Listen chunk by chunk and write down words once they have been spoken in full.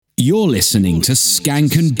You're listening to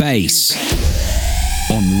Skankandbass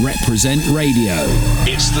on Reprezent Radio.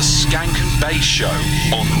 It's the Skankandbass Show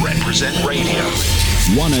on Reprezent Radio.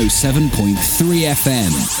 107.3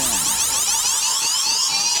 FM.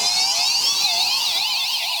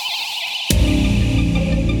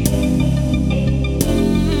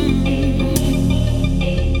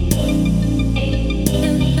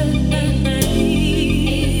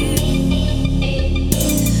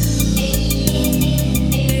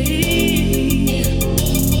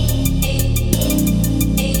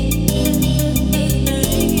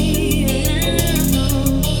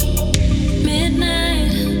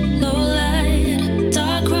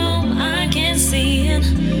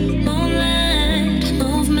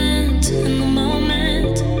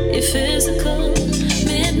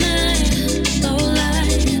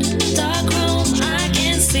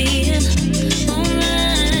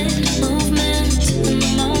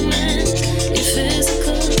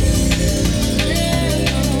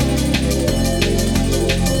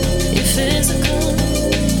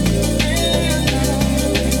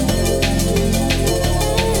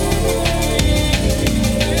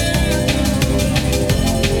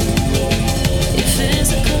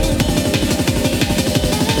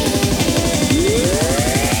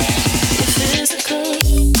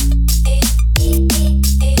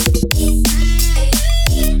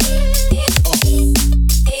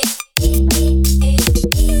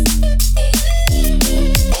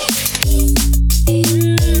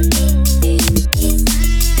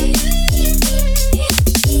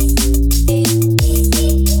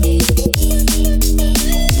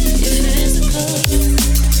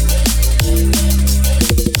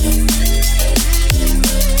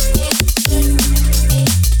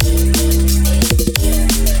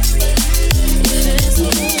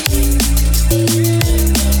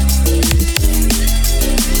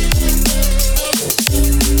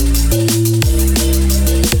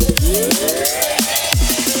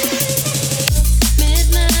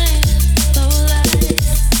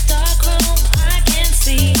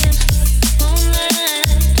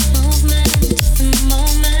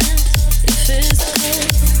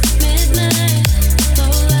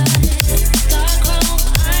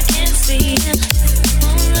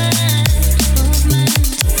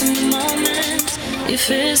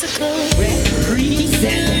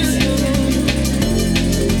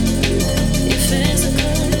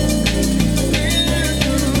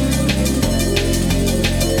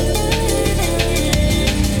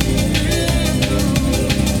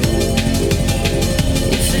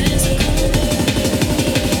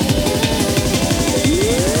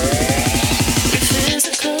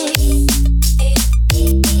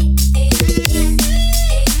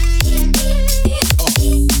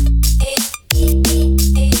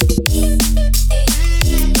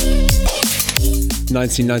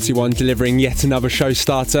 ...1991, delivering yet another show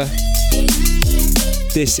starter.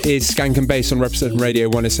 This is Skankandbass on Reprezent Radio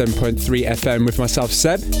 107.3 FM with myself,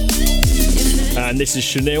 Seb. And this is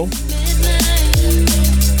Chanel.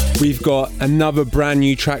 We've got another brand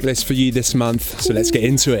new track list for you this month, so let's get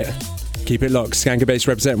into it. Keep it locked. Skankandbass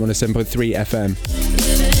Reprezent 107.3 FM.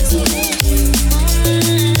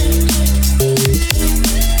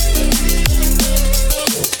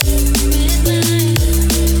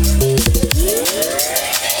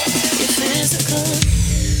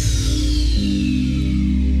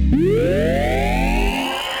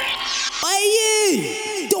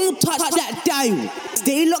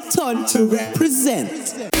 Stay locked on to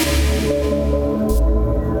Reprezent.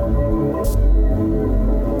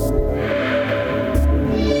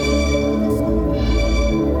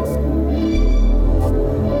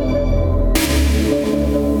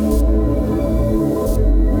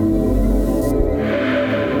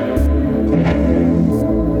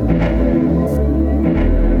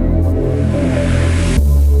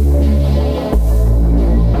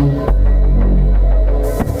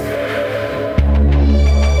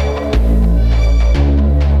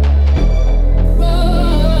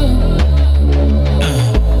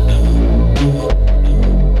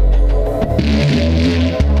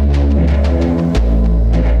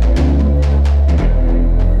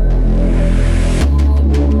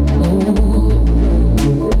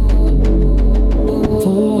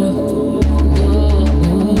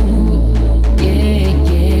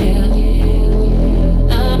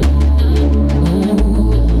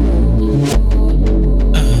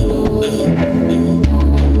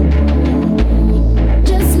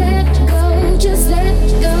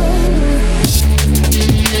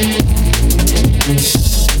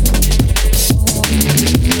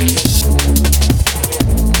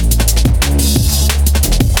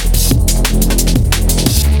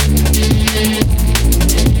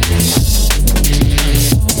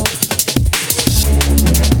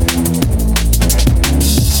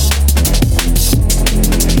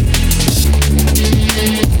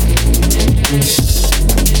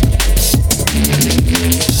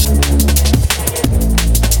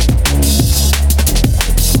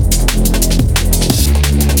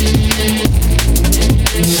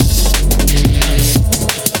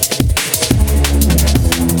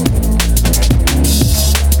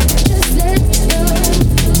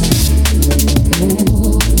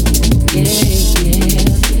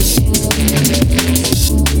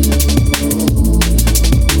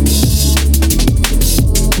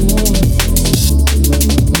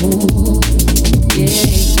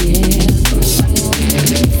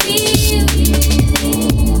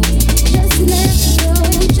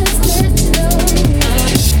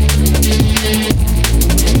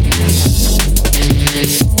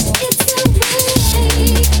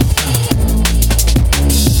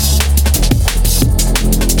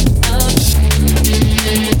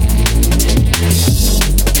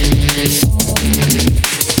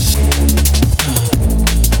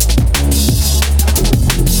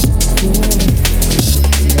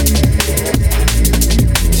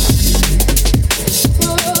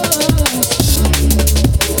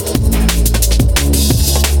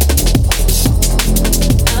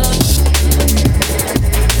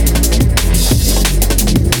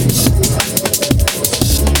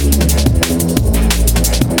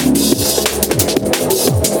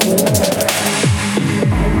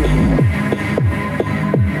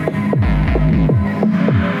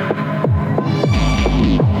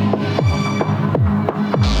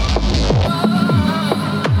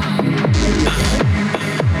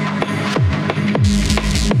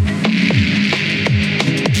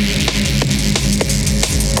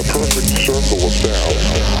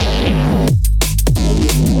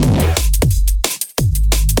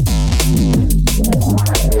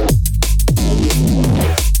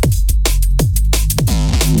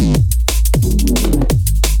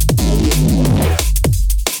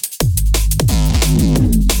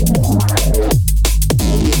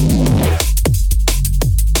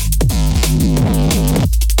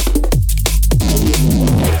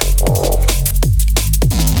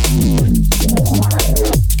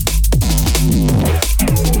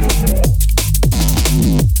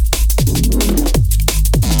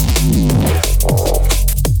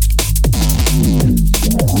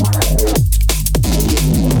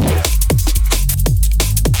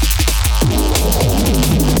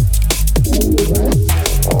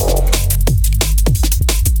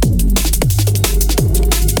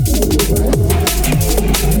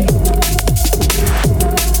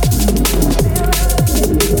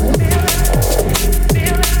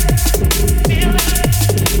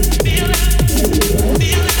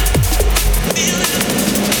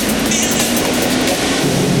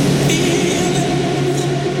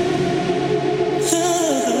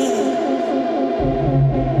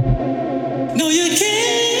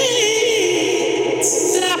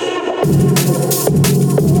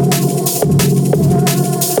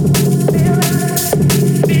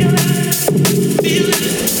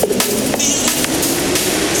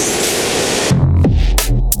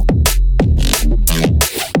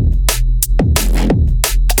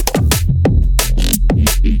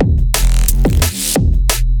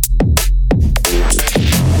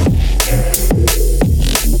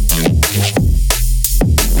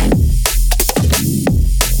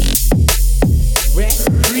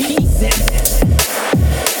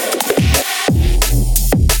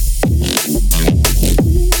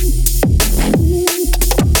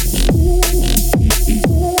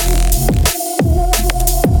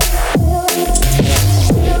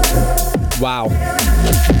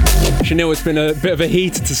 Chanel, it's been a bit of a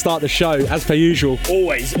heater to start the show, as per usual.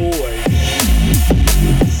 Always.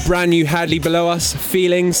 Brand new Hadley Below Us,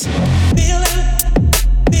 Feelings.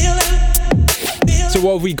 So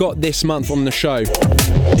what have we got this month on the show?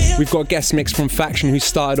 We've got a guest mix from Phaction, who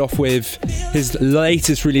started off with his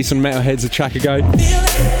latest release on Metalheads a track ago.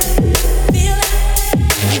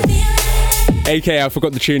 AKA, I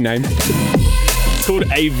forgot the tune name. It's called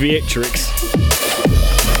Aviatrix.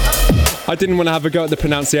 I didn't want to have a go at the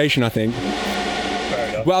pronunciation, I think. Fair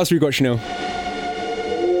enough. What else have we got, Chanel?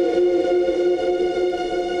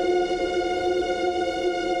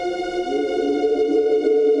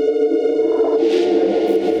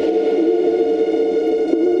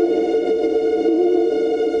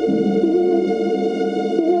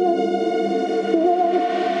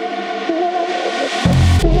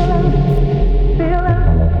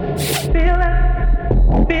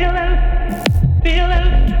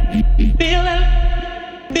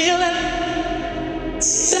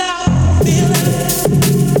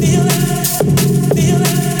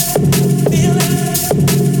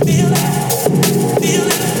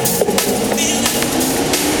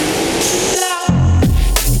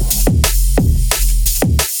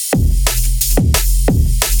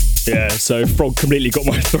 So Frog completely got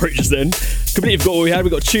my throat just then. Completely forgot what we had.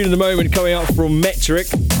 We got a tune in the moment coming out from Metric.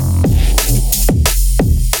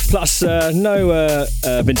 Plus no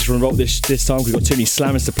vintage from Rock this time. We've got too many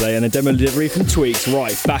slammers to play and a demo delivery from Tweaks.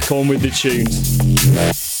 Right, back on with the tunes.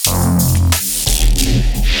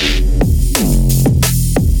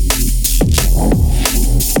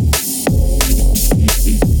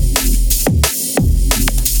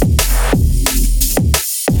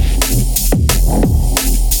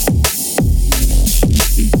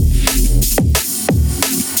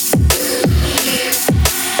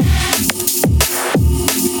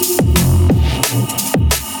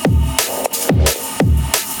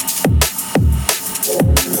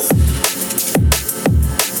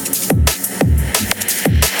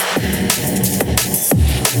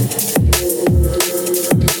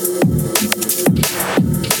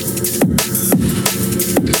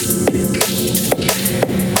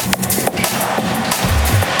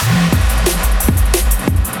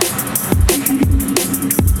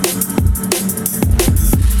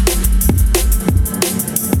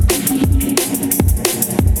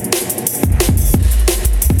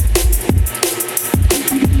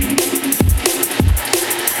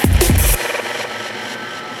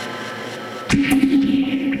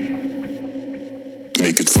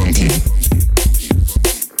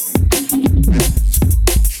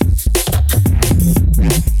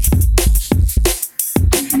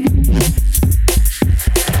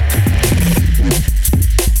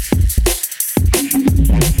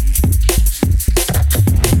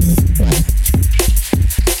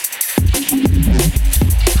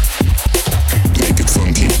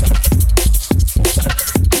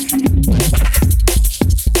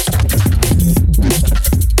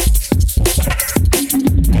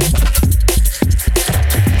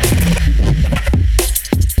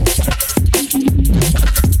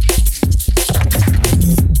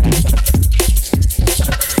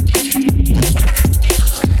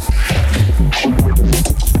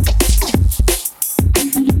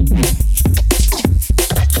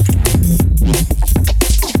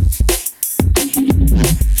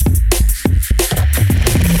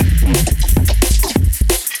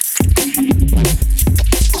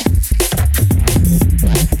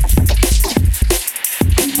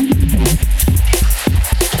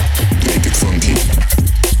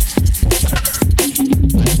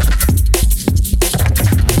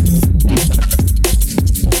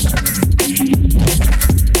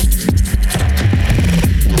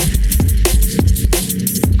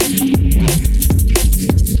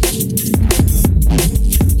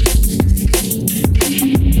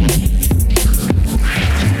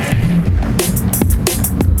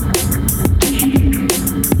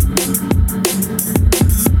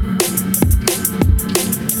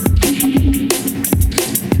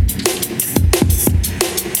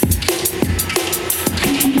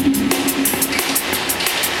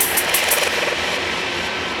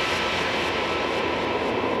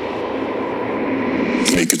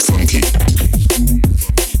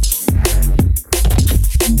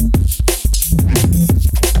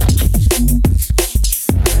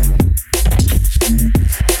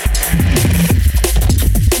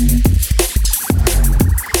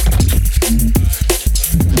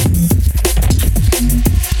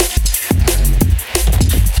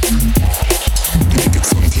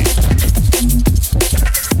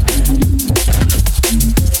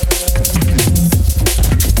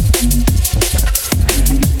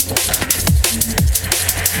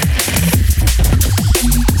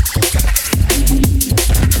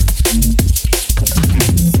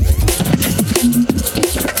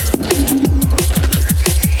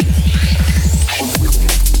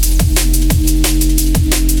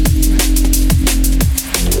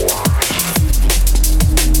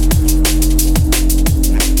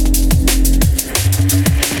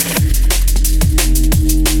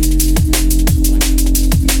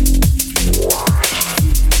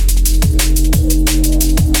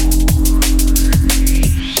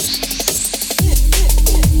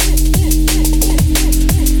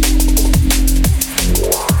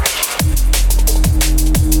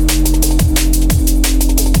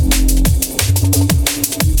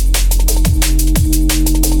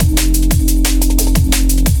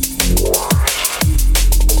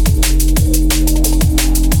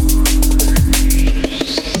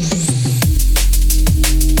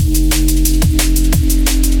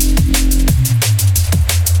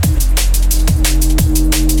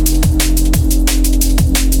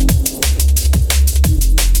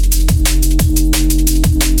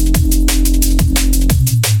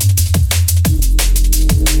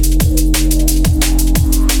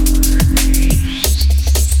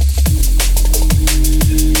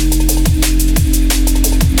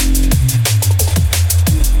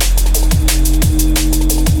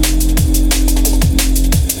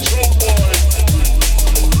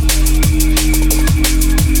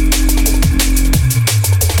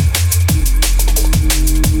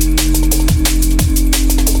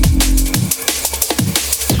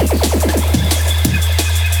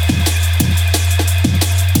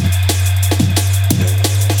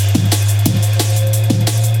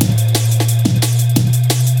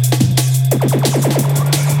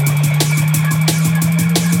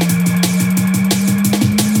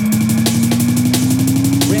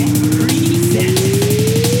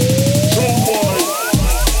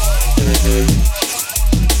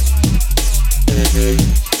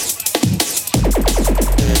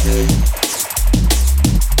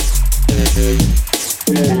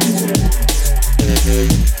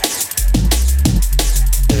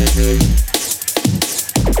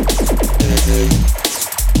 People,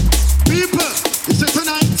 you say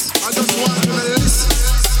tonight, I just want you to listen.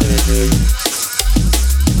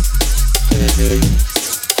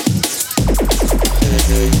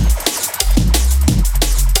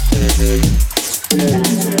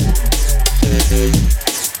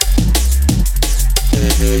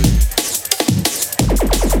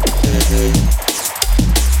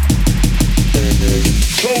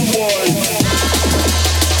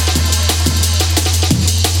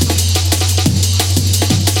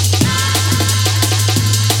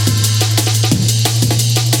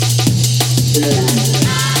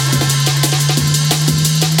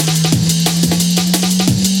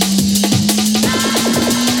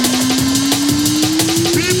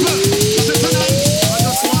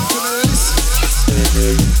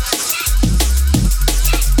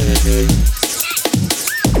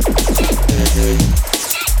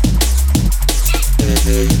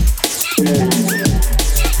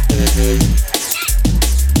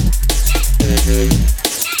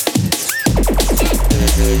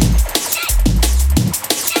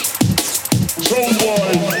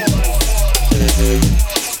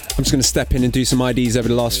 Going to step in and do some IDs over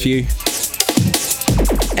the last few.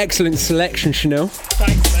 Excellent selection, Chanel.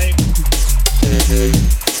 Thanks, mate.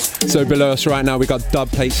 So below us right now we got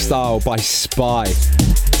Dubplate Style by Spy.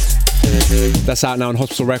 That's out now on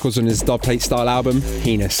Hospital Records on his Dubplate Style album,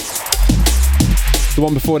 Heinous. The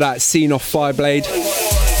one before that, Scene Off Fireblade.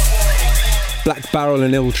 Black Barrel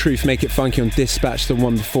and Ill Truth Make It Funky on Dispatch, the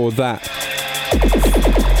one before that.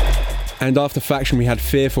 And after Phaction we had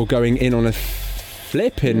Fearful going in on a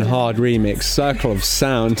flippin' hard remix, Circle of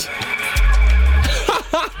Sound.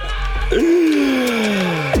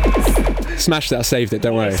 Smashed it, I saved it,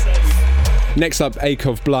 don't worry. Next up,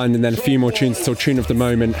 Akov Blind, and then a few more tunes till Tune of the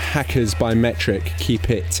Moment, Hackers by Metric. Keep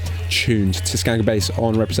it tuned to Skankandbass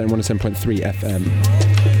on Reprezent 107.3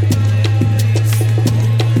 FM.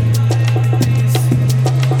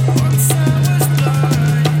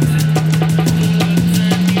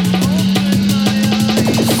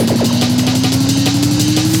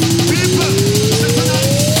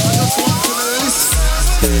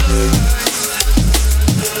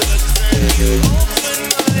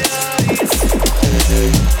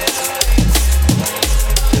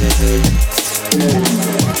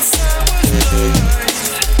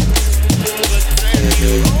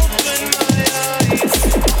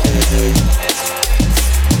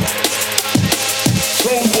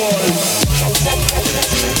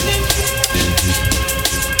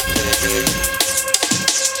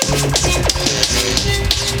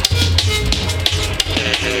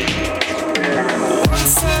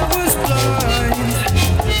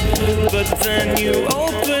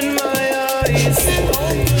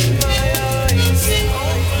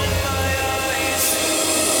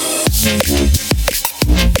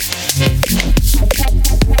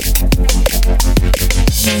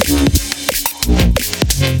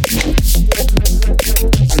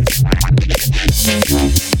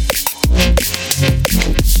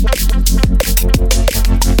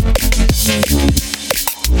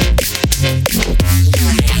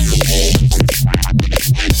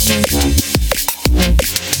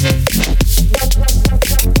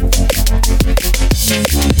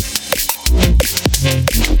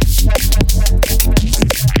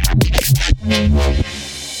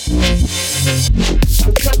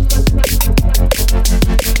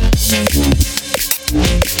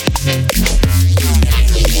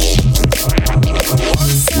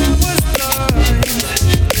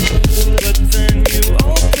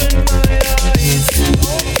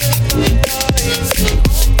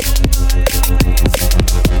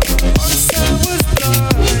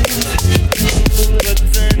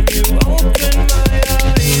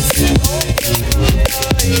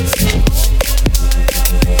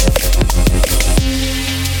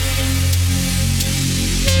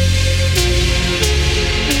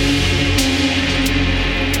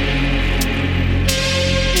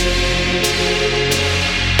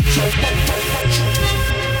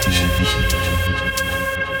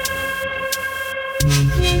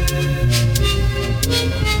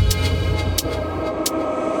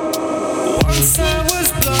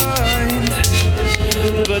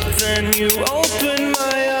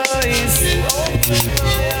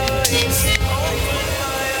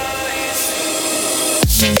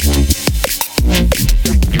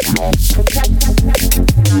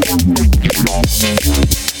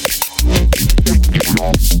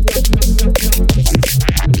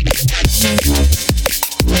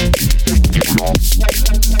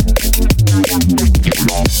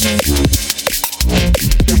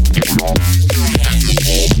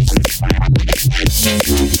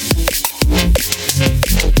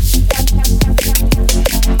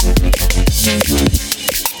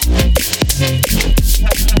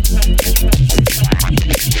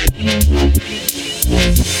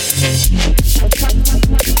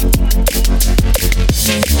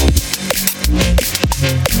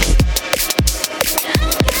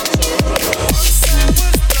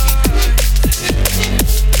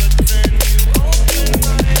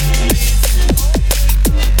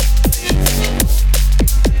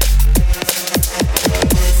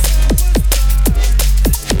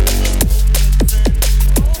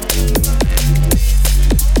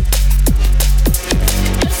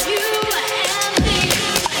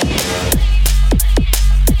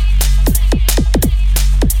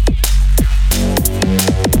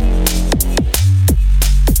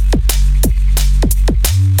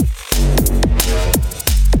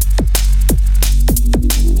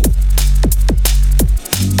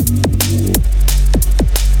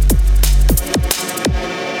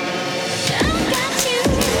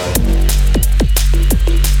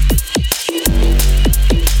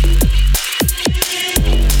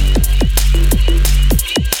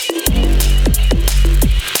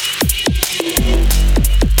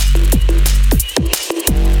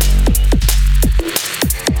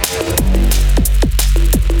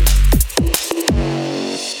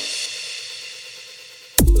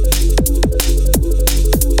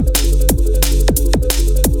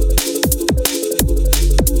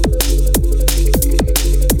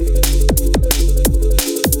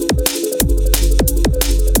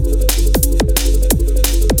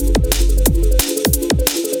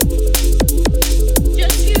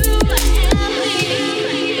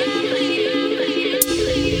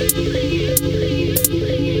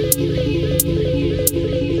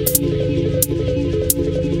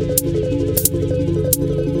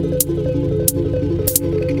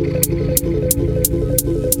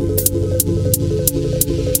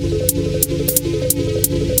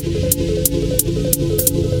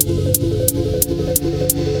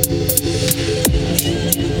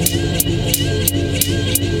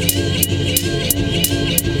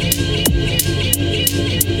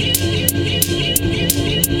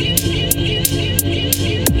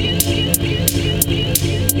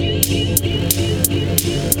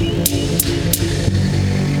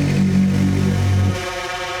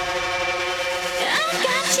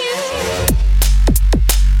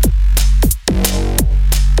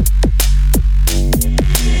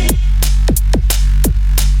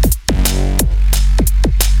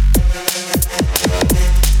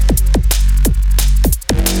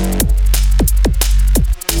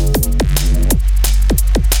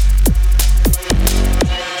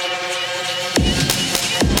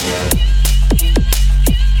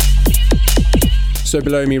 So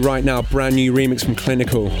below me right now, brand new remix from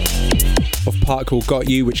Clinical of part called Got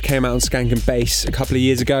You, which came out on Skankandbass a couple of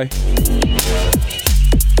years ago.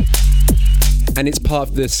 And it's part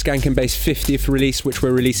of the Skankandbass 50th release, which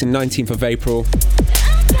we're releasing 19th of April.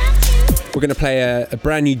 We're going to play a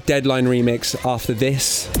brand new Deadline remix after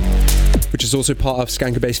this, which is also part of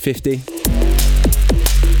Skankandbass 50.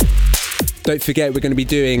 Don't forget, we're going to be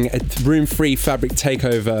doing a room-free fabric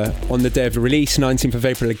takeover on the day of the release, 19th of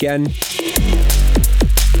April again.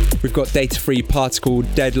 We've got Data-Free, Particle,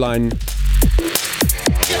 Deadline,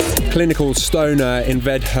 Clinical, Stoner,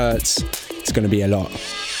 Inved Hertz. It's going to be a lot.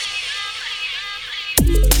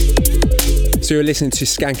 So you're listening to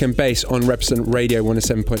Skankandbass on Reprezent Radio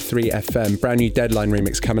 107.3 FM. Brand new Deadline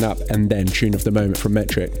remix coming up, and then Tune of the Moment from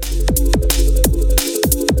Metric.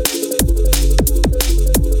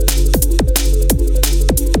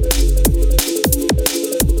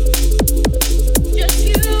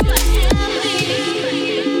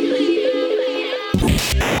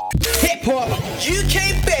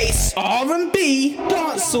 UK bass, R&B,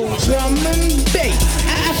 dancehall, drum and bass,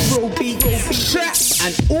 Afrobeat, trap,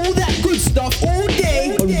 and all that good stuff all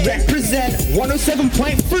day on Reprezent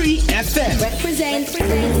 107.3 FM.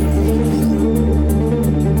 Reprezent.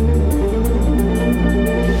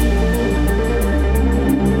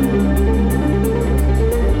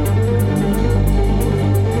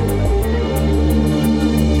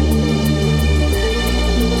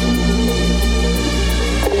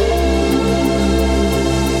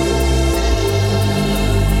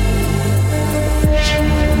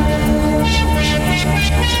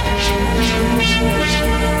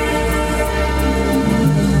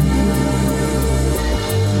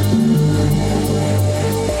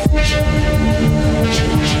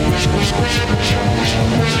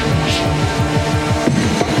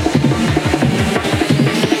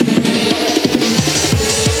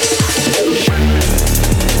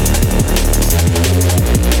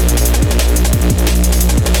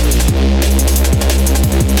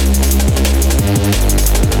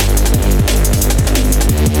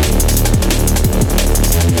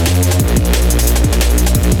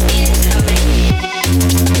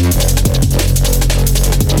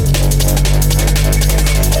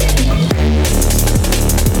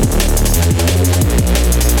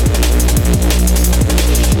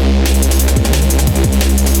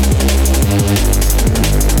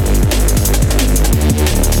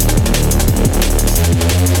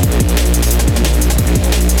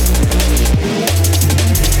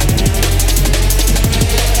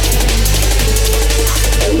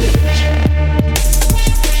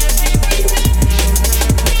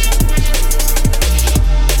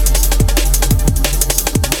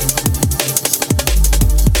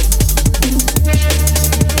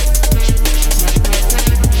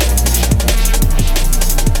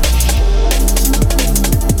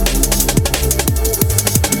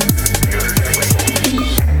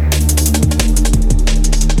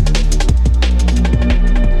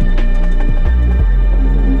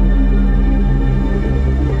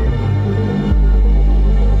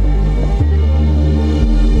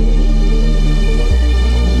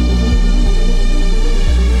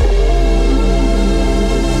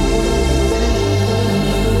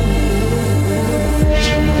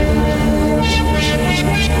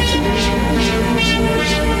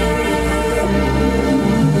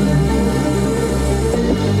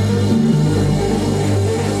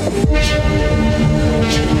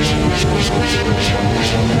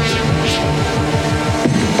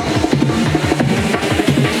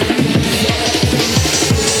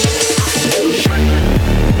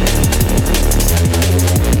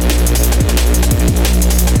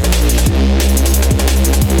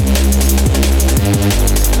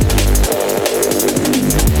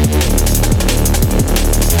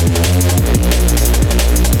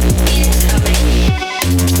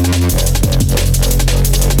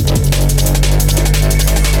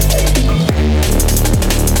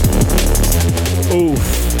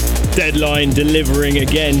 Line delivering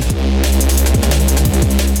again.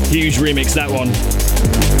 Huge remix, that one.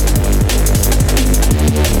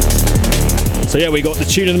 So yeah, we got the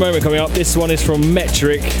tune of the moment coming up. This one is from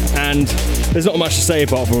Metric, and there's not much to say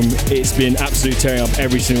apart from it's been absolutely tearing up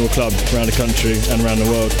every single club around the country and around the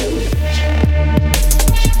world.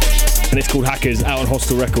 And it's called Hackers, out on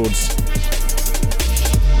Hostel Records.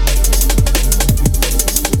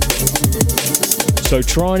 So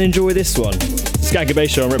try and enjoy this one. Skankandbass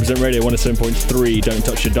Show on Reprezent Radio 107.3. Don't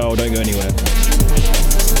touch your dial, don't go anywhere.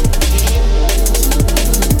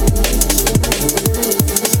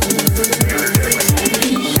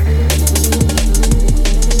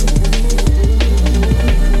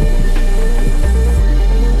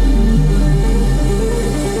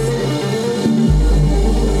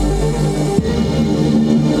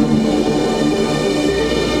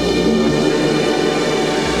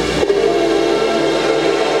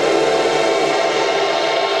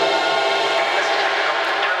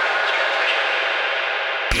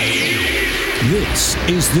 This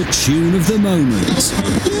is the tune of the moment.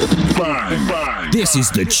 Bang. This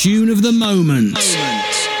is the tune of the moment.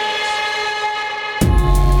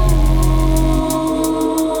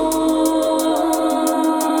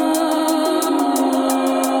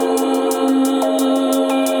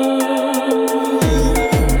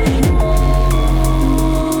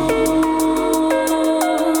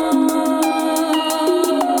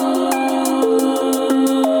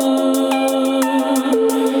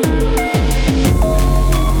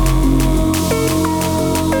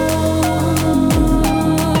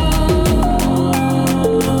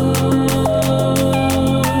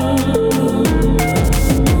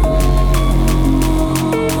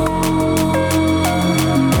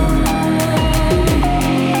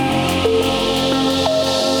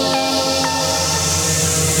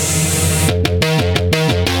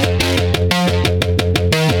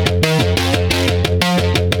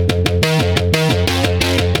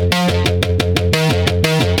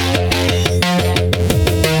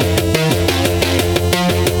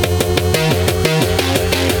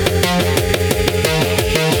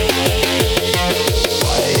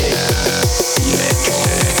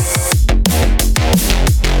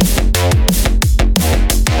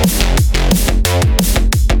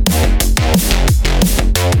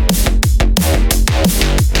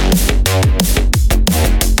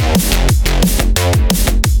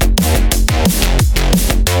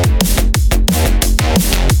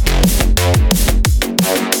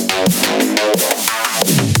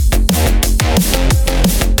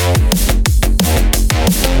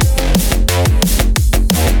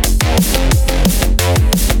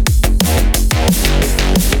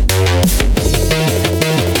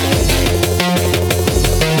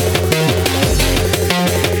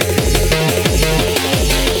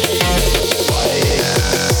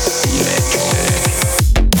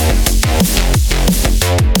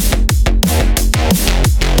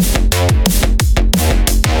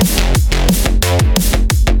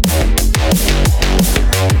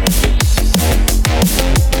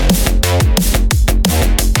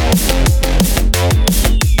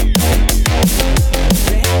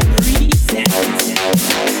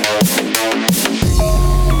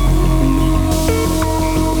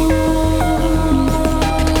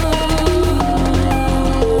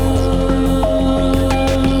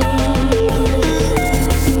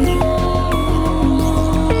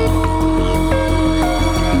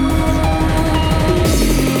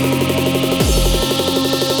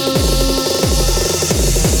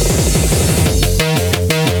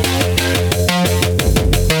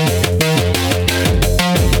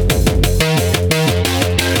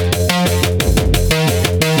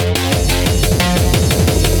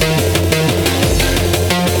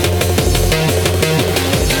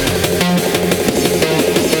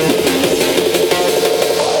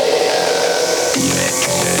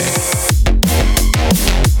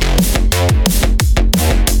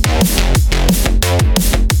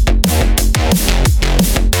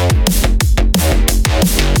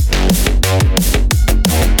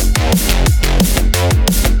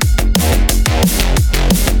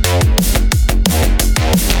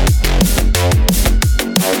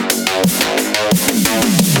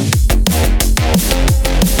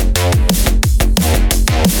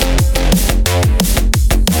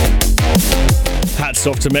 Hats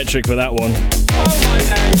off to Metric for that one.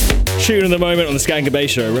 Tune of the moment on the Skankandbass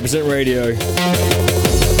Show, Reprezent Radio.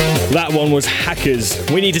 That one was Hackers.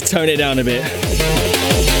 We need to tone it down a bit.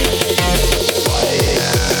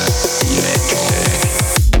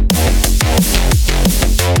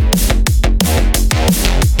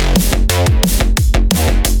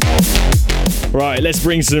 Right, Right, let's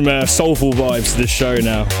bring some soulful vibes to this show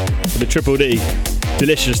now. For the Triple D,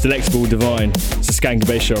 delicious, delectable, divine. It's a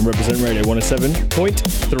Skankandbass show on Reprezent Radio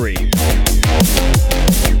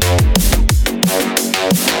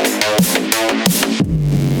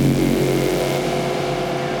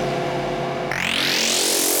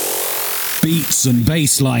Beats and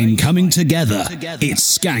bassline coming together.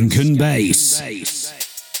 It's Skankandbass.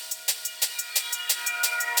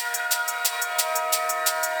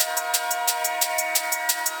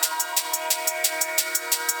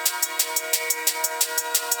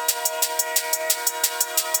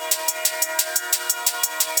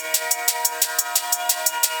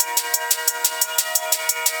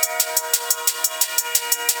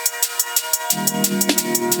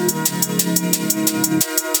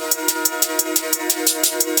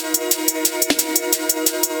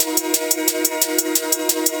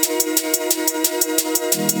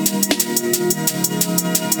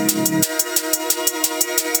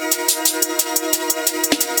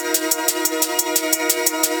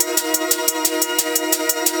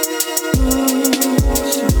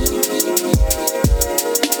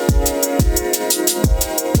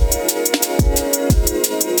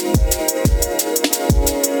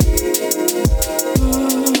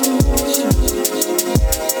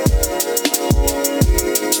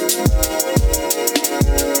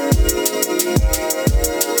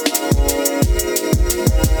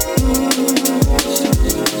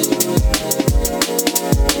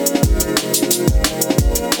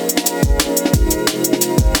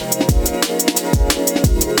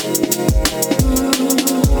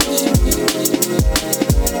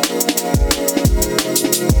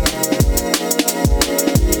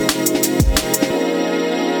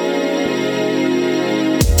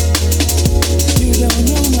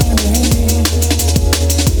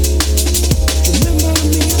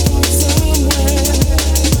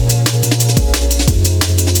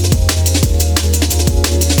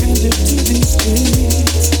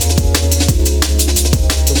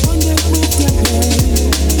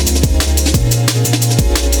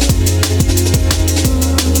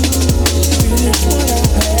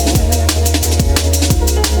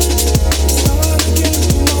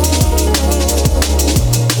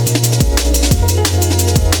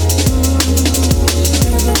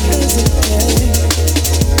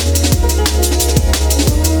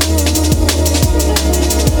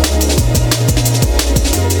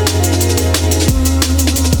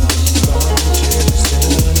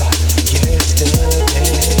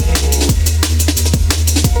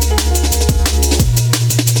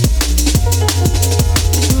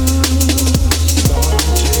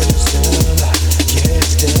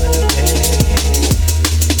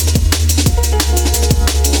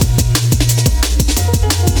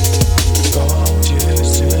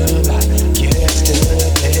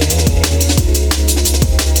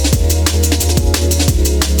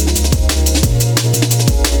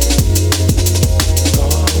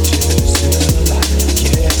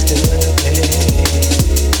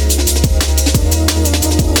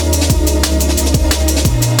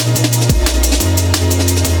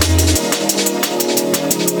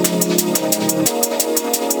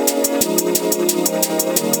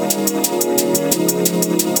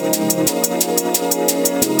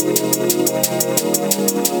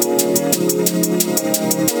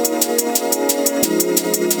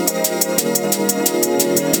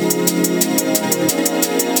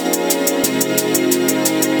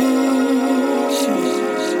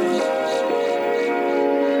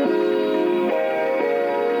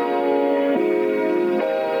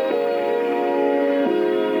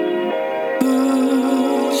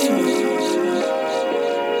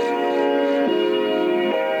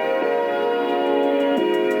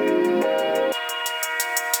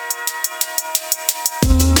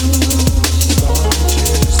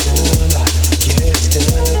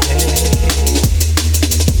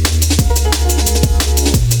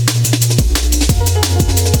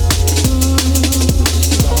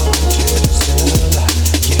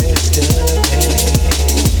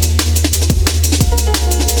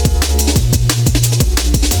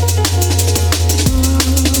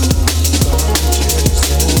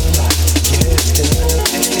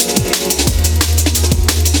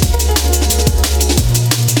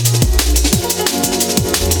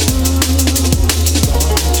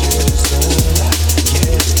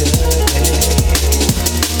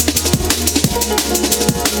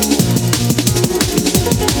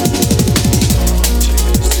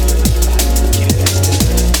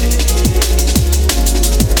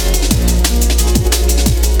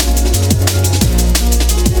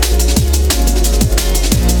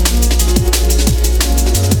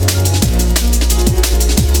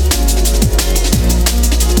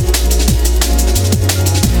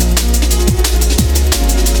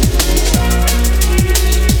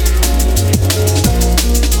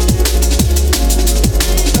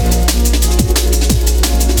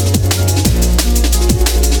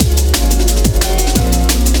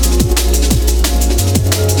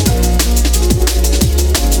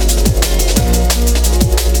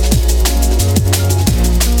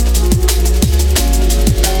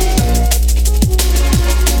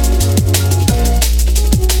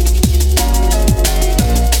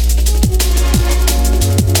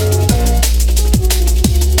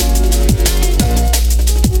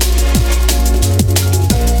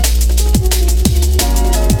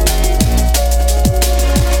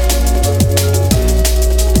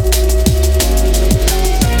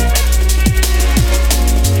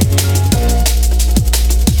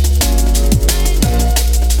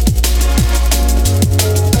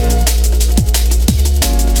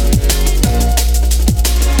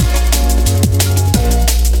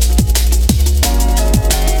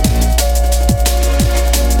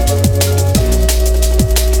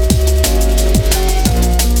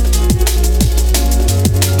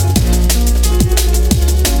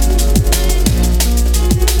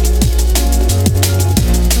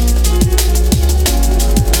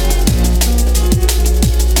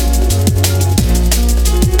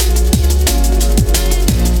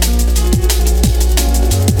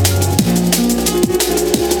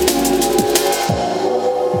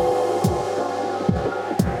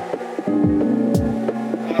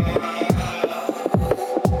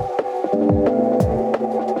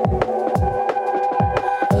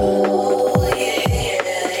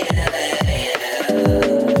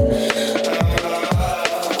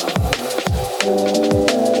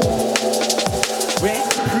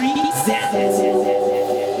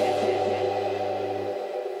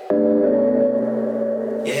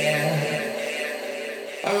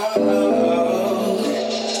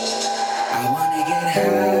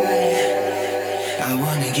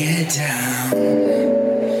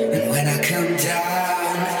 And when I come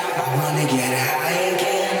down, I wanna get high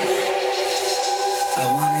again. I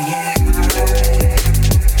wanna get high.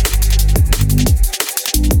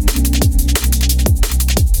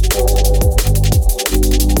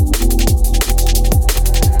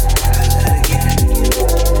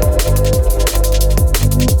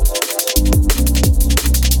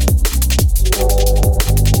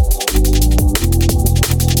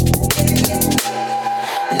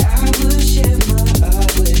 I would share my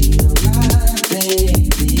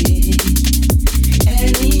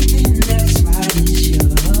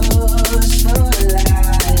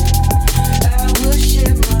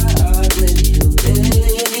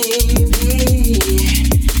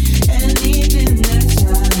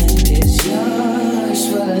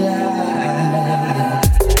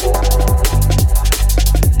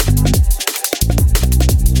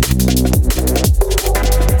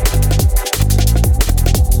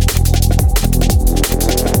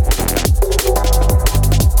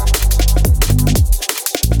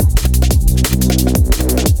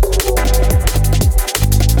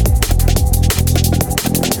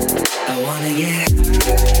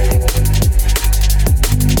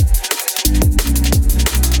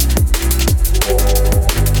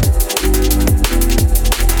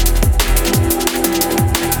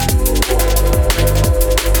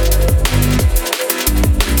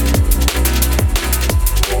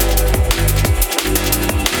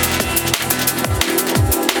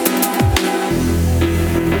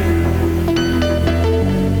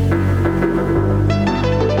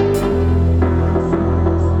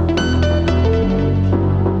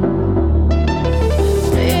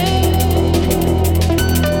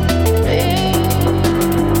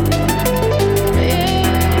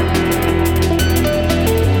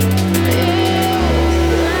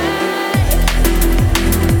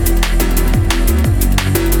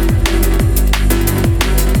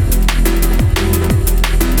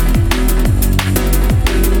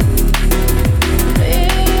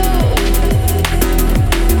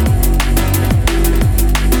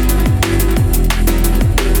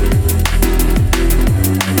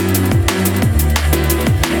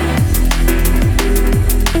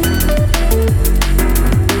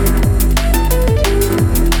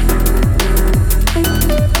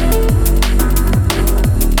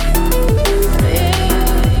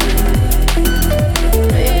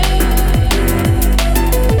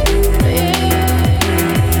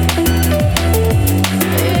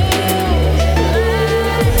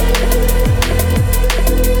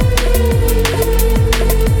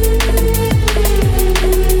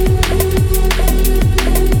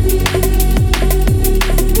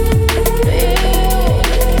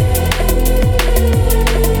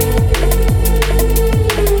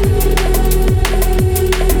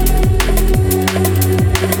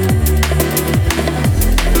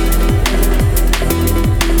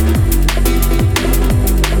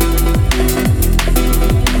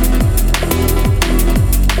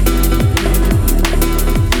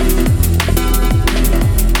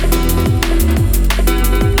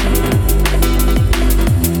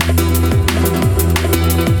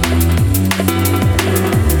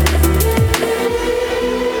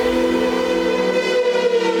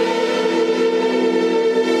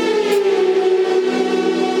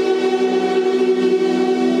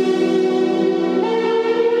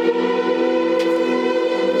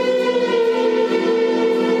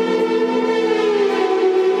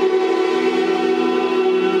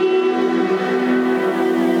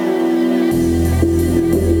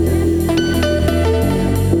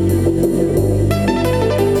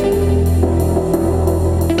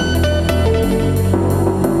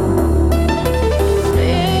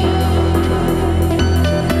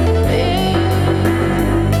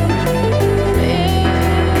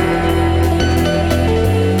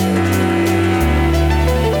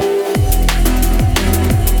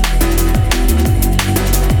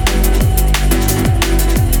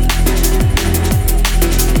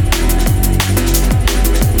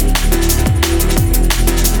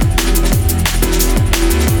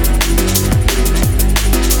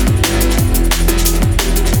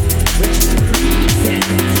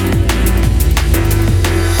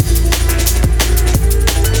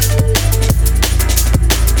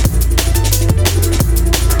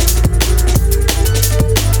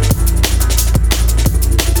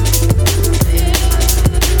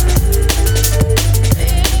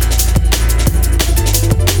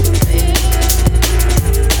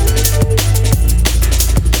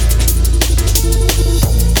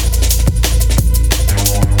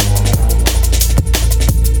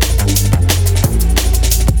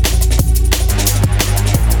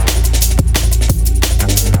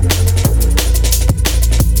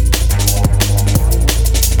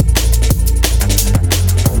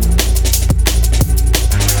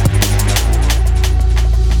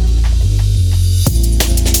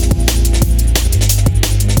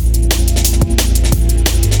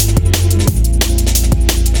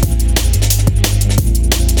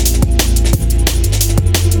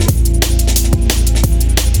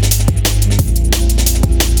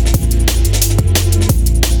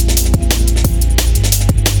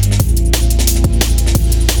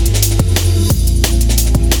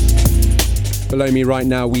joining me right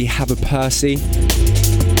now, we have a Percy,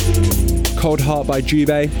 Cold Heart by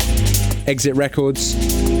Jube, Exit Records.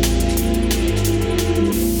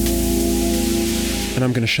 And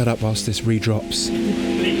I'm going to shut up whilst this redrops.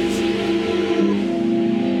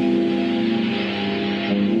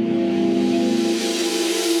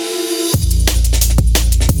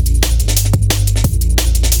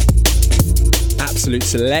 Absolute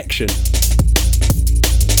selection.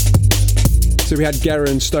 So we had Guerra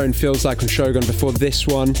and Stone, Feels Like on Shogun before this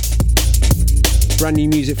one. Brand new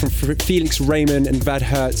music from Felix Raymond and Vad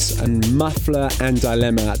Hertz, and Muffler and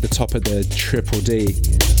Dilemma at the top of the Triple D.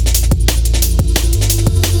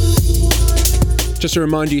 Just to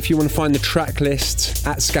remind you, if you want to find the track list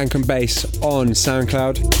at Skankandbass on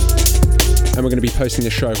SoundCloud, and we're going to be posting the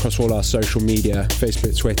show across all our social media,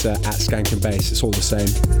 Facebook, Twitter, at Skankandbass, it's all the same.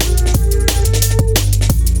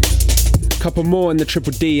 Couple more in the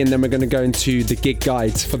Triple D, and then we're going to go into the gig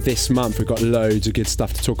guides for this month. We've got loads of good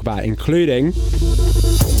stuff to talk about, including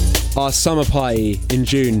our summer party in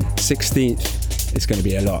June 16th. It's going to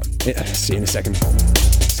be a lot. See you in a second.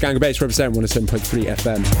 Skankandbass, Reprezent 107.3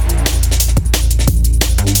 FM.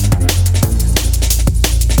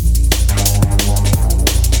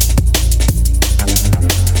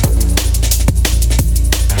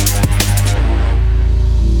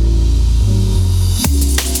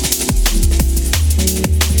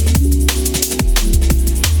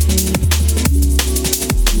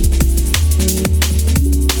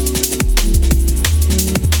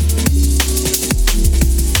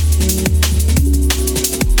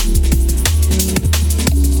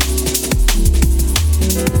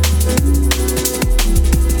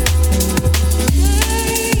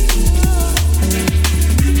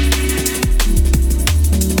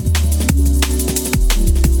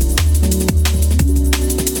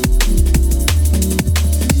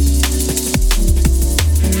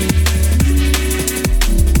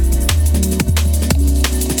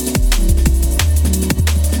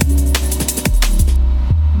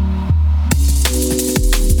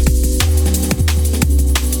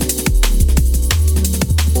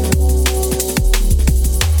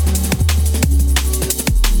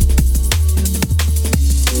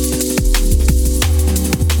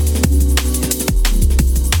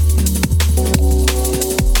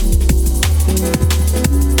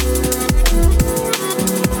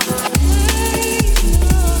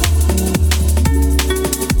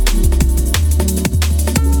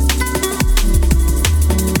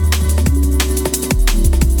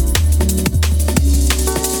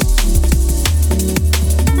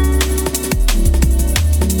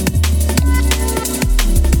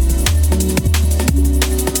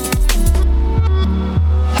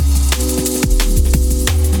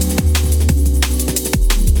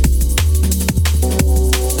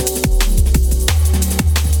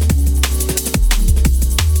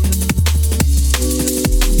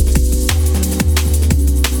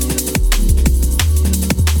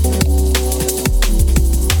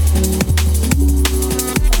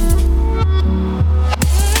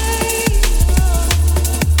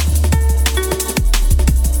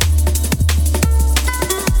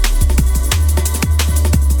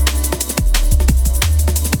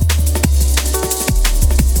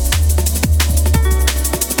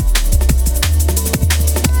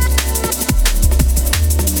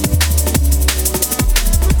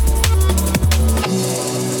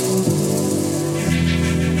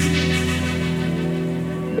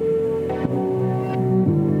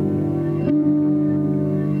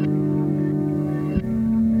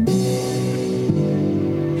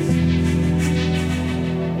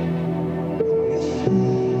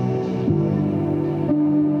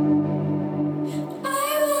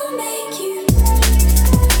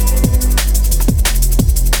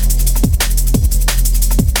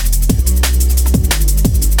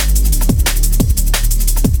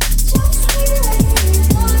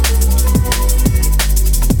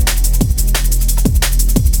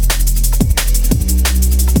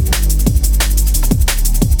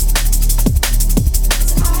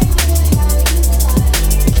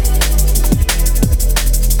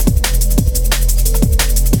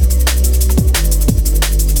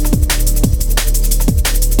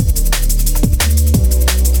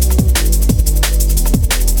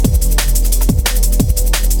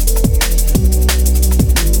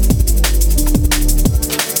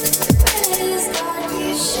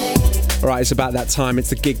 Alright, it's about that time.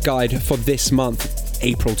 It's the gig guide for this month,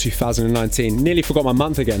 April 2019. Nearly forgot my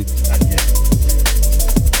month again.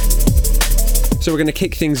 So we're going to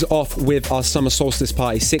kick things off with our summer solstice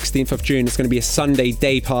party, 16th of June. It's going to be a Sunday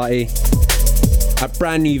day party at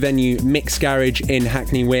brand new venue, Mix Garage in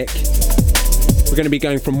Hackney Wick. We're going to be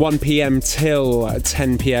going from 1 p.m. till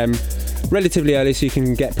 10 p.m. Relatively early so you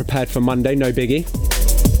can get prepared for Monday, no biggie.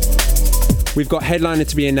 We've got headliner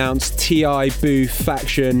to be announced, T.I., Boo,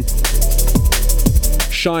 Phaction,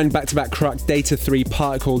 Shine, Back-to-Back Kruk, Data 3,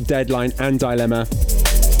 Particle, Deadline and Dilemma.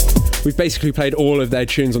 We've basically played all of their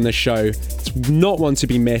tunes on this show. It's not one to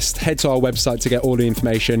be missed. Head to our website to get all the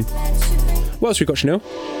information. What else we got, Chanel?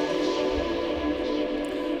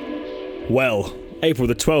 Well, April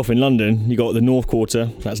the 12th in London, you got the North Quarter,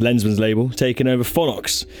 that's Lensman's label, taking over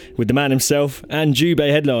Phonox with the man himself and Jube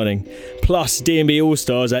headlining. Plus D&B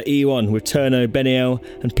All-Stars at E1 with Turno, Benny L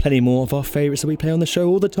and plenty more of our favourites that we play on the show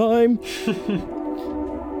all the time.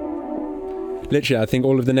 Literally, I think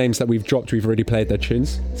all of the names that we've dropped, we've already played their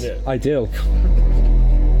tunes. Yeah. Ideal.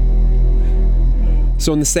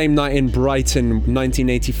 So on the same night in Brighton,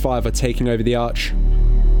 1985 are taking over the Arch.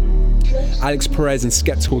 Alex Perez and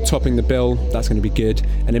Skeptical topping the bill. That's going to be good.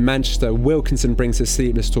 And in Manchester, Wilkinson brings his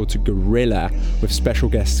Sleepless tour to Gorilla with special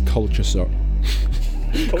guest Culture Sock.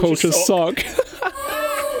 Culture Sock.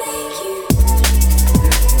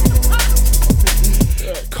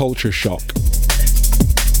 Culture Shock.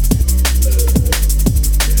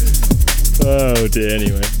 Oh dear,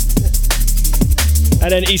 anyway.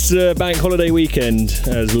 And then Easter bank holiday weekend,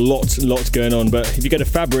 there's lots going on. But if you go to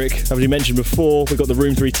Fabric, as we mentioned before, we've got the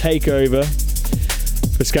Room 3 takeover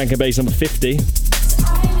for Skankandbass number 50.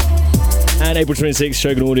 And April 26th,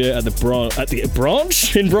 Shogun Audio at the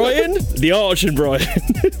Branch in Brighton? The Arch in Brighton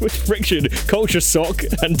with Friction, Culture Sock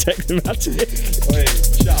and Technomatic. Wait,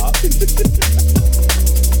 shut up.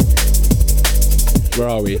 Where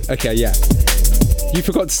are we? Okay, yeah. You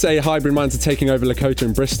forgot to say Hybrid Minds are taking over Lakota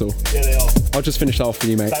in Bristol. Yeah, they are. I'll just finish that off for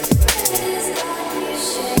you, mate.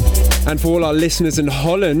 And for all our listeners in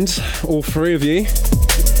Holland, all three of you,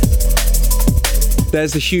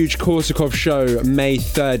 there's the huge Korsakov show May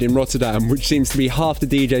 3rd in Rotterdam, which seems to be half the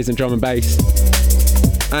DJs in drum and bass.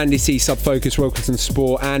 Andy C, Subfocus, Wilkinson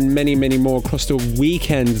Sport, and many, many more across the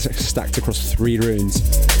weekend, stacked across 3 rooms.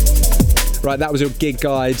 Right, that was your gig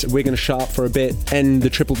guide. We're going to shut up for a bit, end the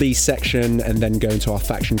Triple D section, and then go into our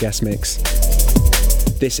Phaction guest mix.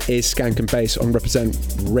 This is Skankandbass on Reprezent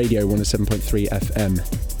Radio 107.3 FM.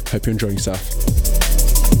 Hope you're enjoying yourself.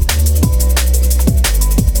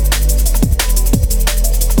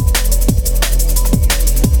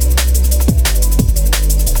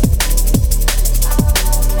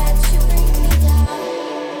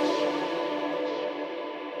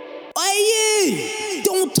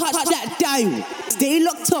 Don't touch that dial. Stay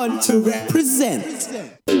locked on to Reprezent.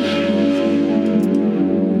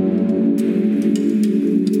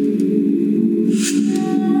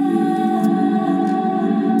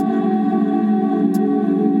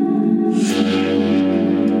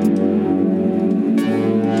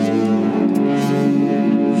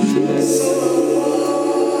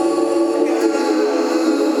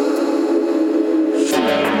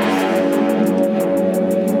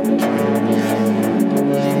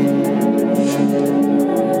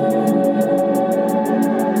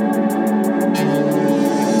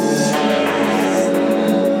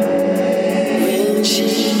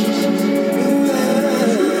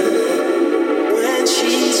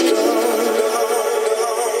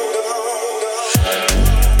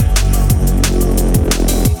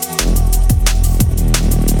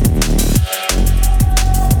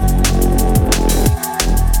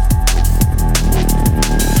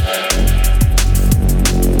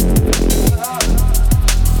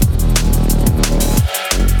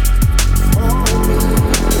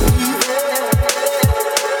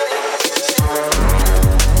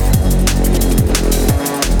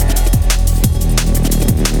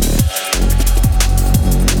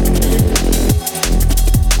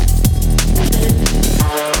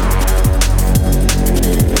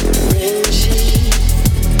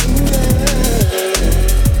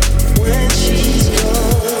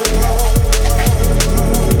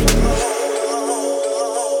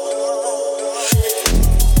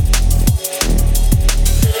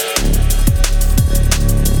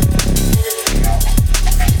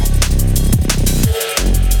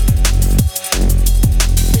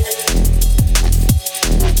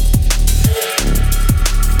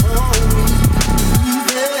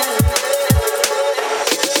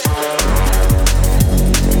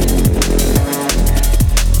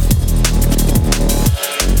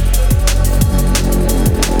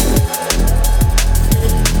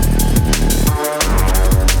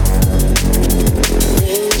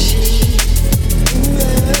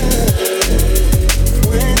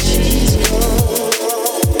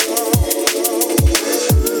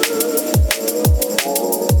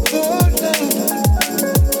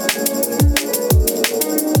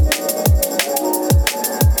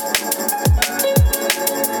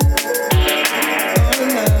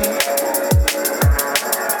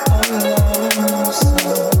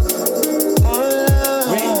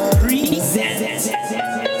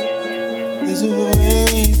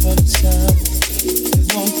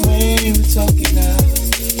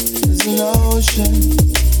 ocean,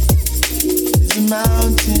 there's a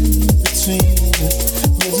mountain between us.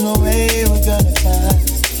 There's no way we're gonna find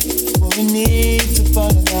what we need to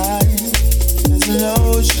follow line. There's an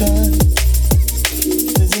ocean,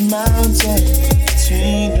 there's a mountain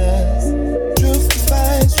between us. Truth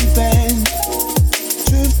defies revenge.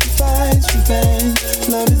 Truth defies revenge.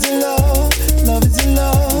 Love is a law, love is a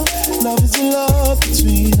law, love is a law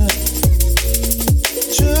between us.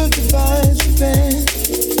 Truth defies revenge.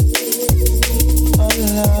 All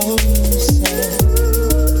love,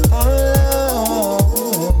 all love.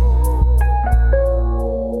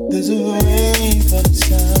 There's a wave of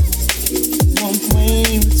sound. There's one way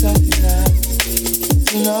we're talking out.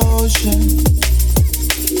 There's an ocean.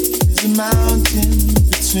 There's a mountain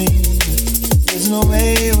between. There's no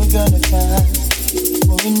way we're gonna find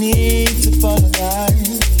what we need to follow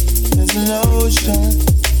line. There's an ocean.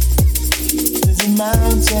 There's a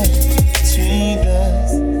mountain between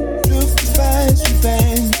us. Truth defies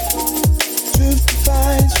revenge. Truth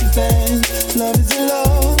defies revenge. Love is a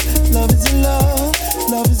law. Love is a law.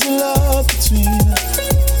 Love is a law between us.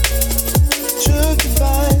 Truth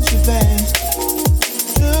defies revenge.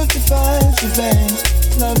 Truth defies revenge.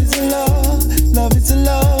 Love is a law. Love is a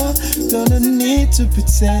law. Don't need to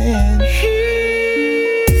pretend.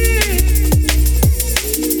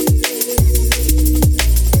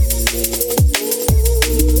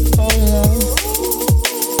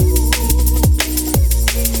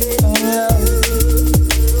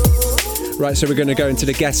 Right, so we're going to go into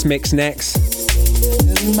the guest mix next.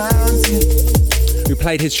 We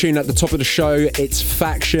played his tune at the top of the show. It's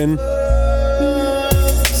Phaction.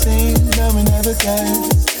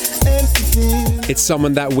 It's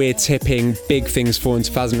someone that we're tipping big things for in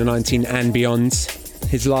 2019 and beyond.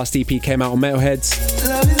 His last EP came out on Metalheads.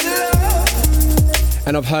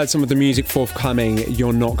 And I've heard some of the music forthcoming.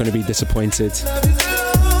 You're not going to be disappointed.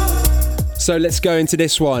 So let's go into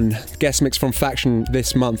this one. Guest mix from Phaction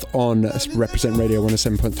this month on Reprezent Radio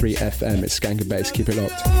 107.3 FM. It's Skankandbass. Keep it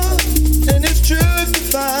locked. And it's true to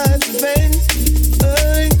find the vein.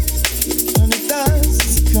 And the dance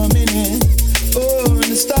is coming in. Oh, and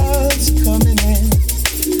the stars are coming in.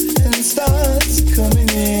 And the stars are coming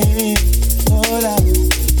in. All out.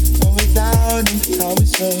 And we're down in how we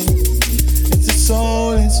show. It's the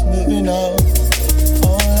soul, it's moving on.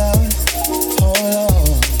 All out. All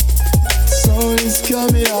out. Soul is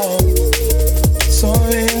coming on.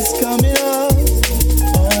 Soul is coming on.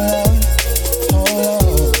 All out. All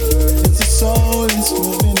out. It's the soul is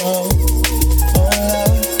moving on. All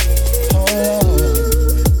out. All out.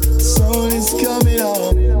 Soul is coming on.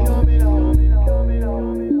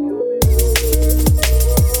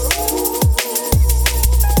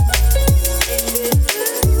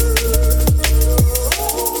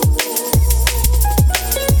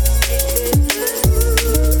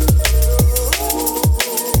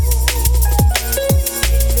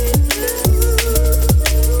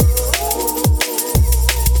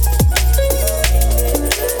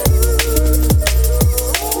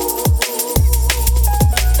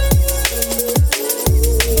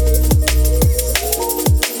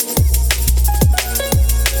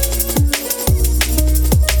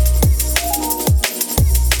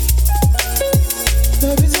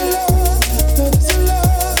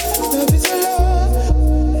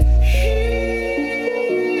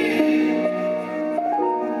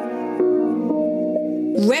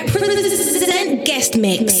 Reprezent guest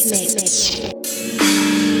mix.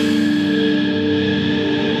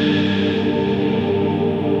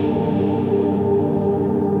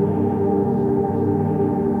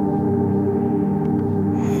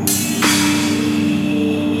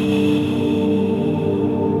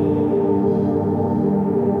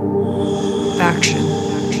 Phaction.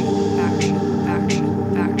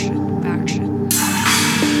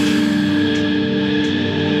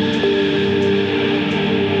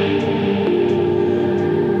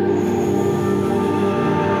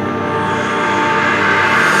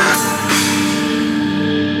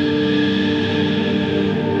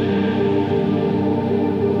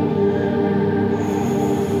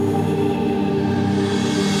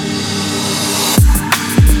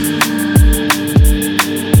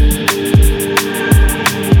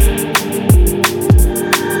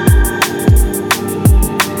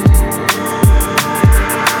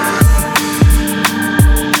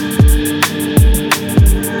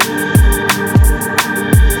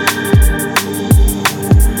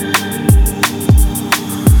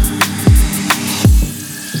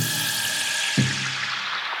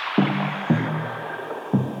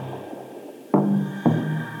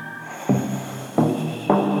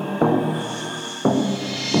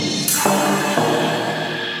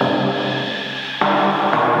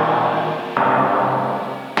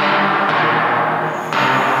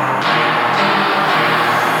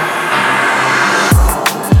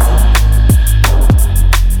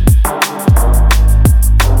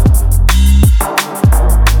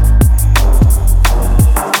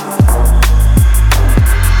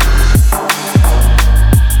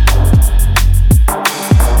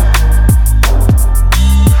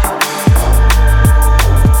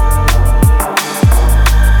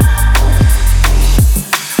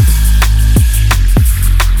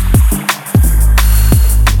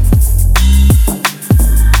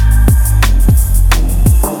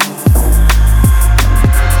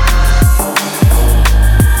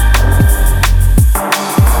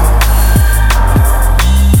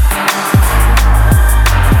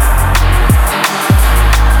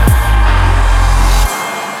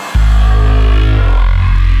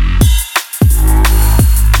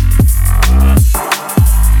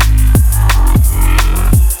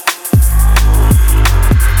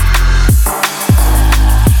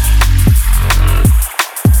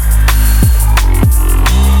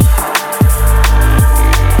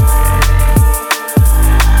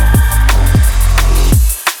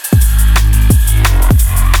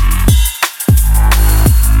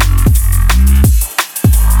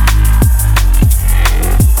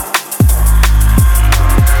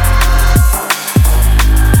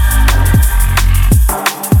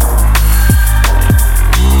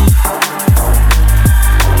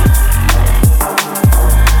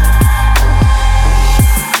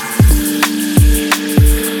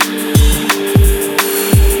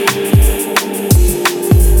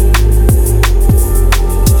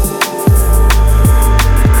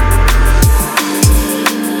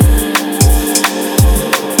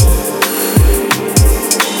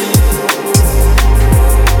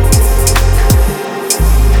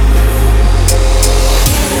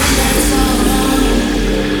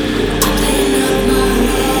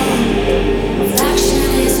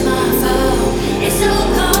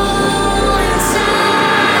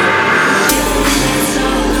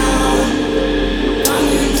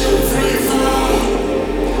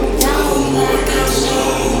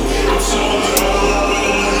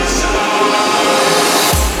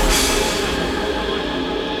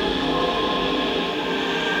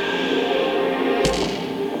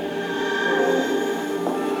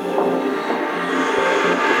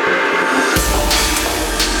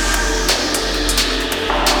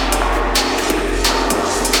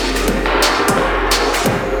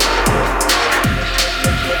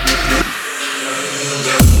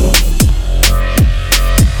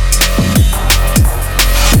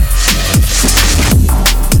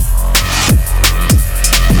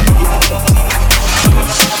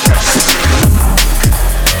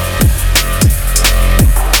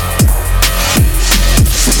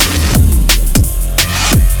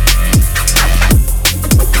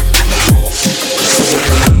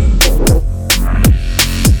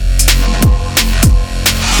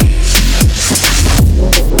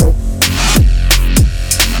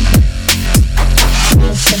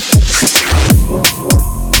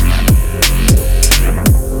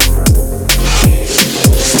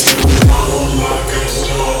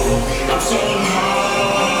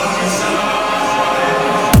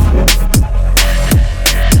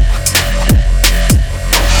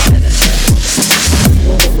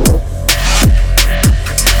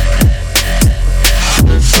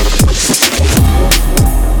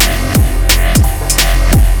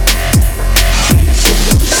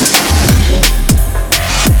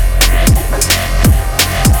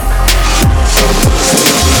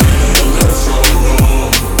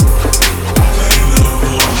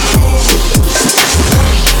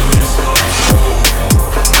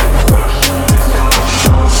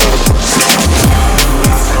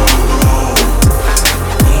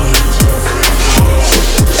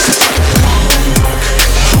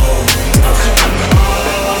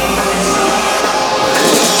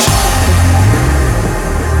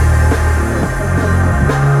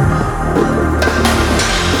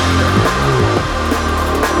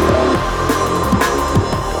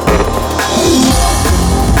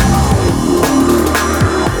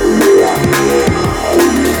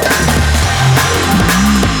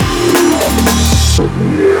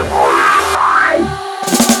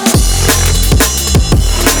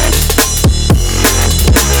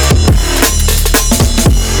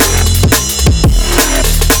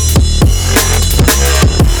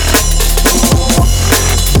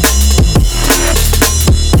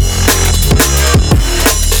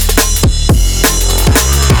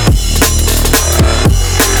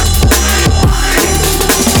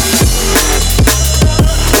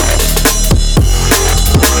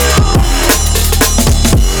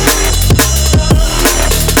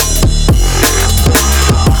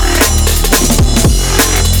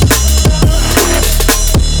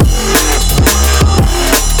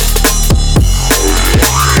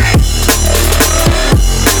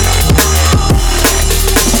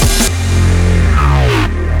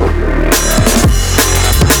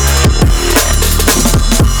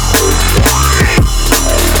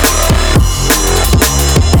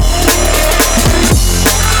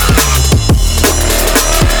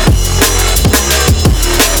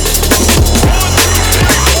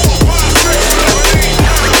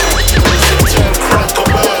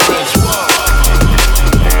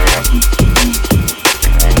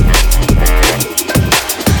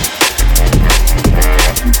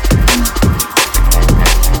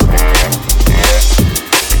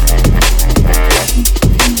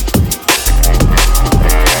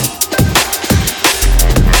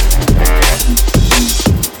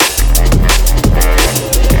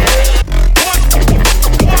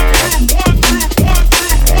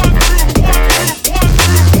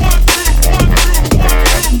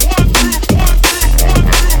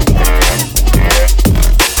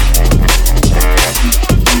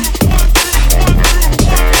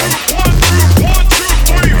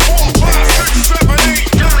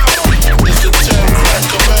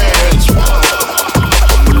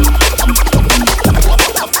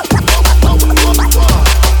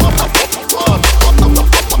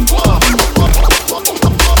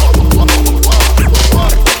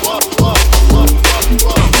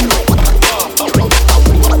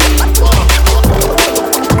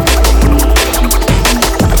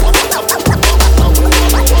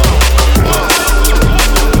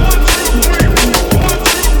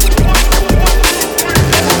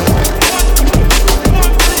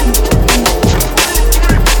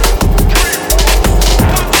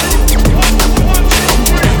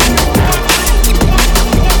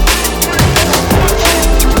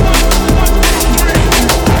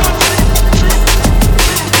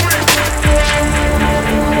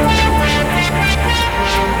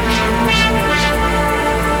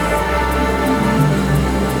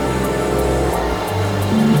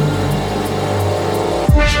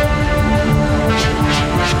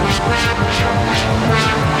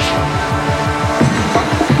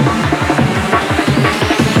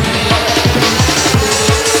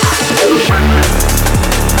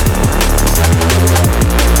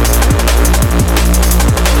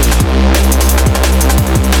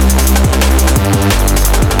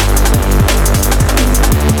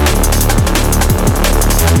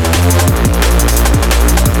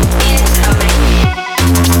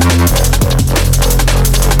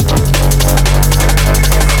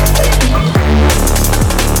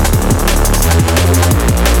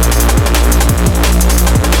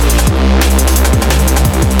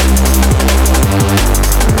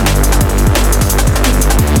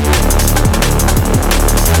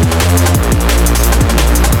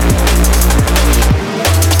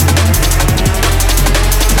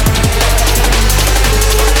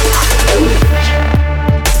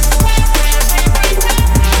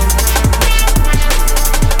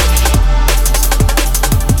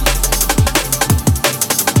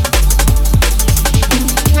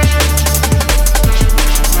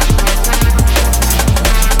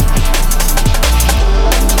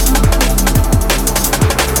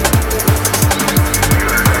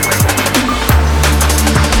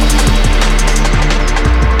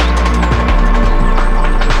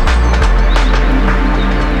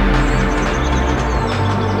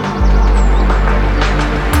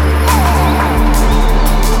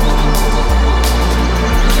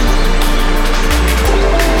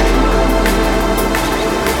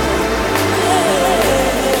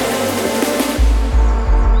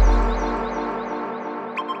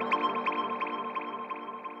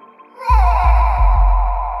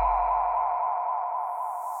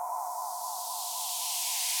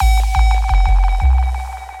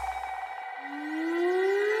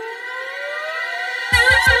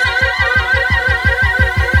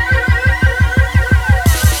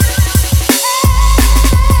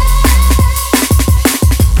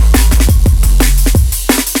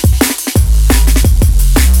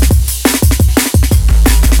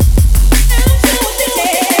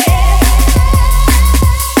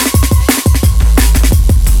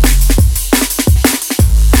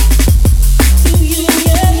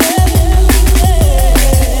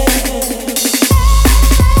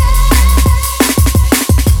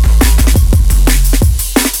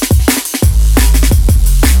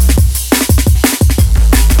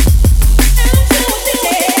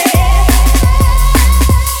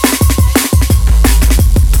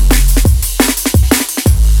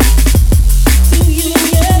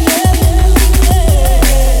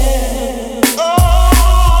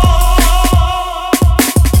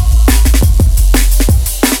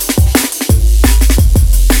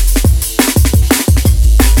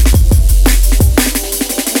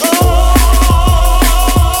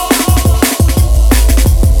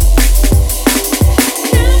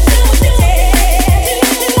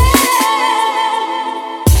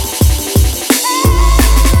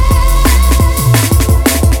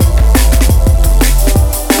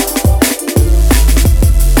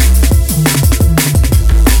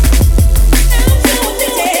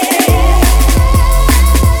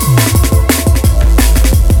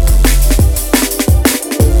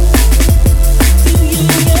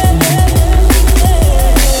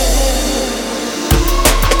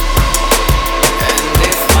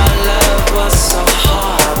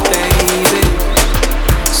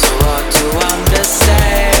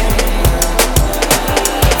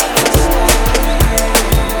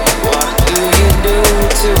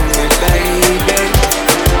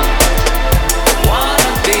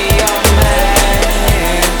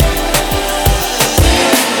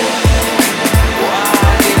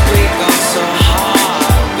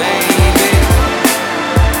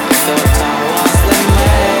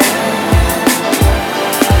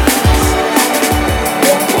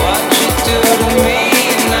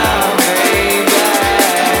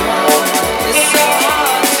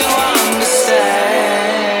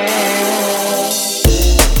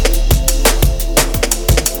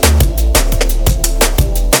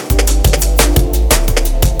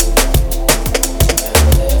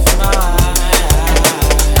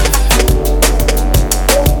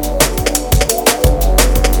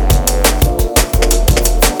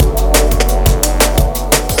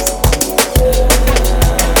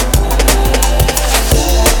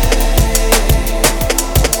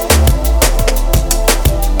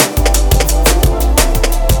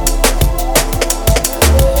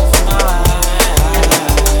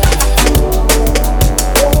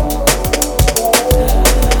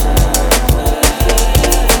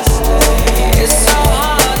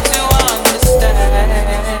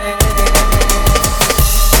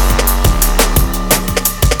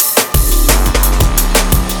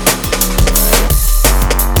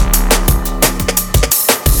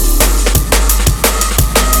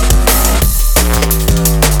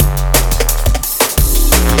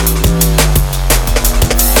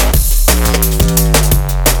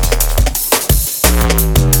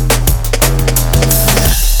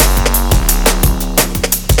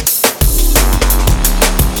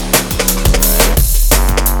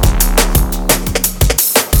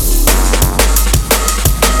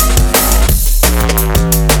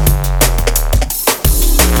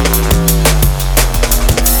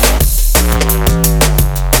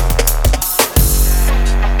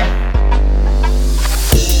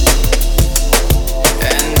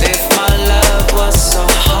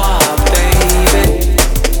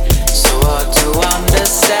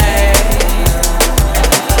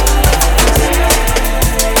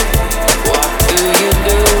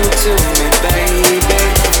 to me, baby.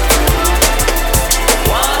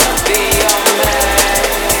 Wanna be your man.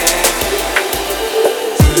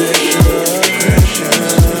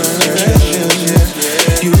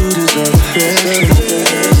 You deserve the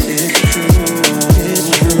best. It's true. It's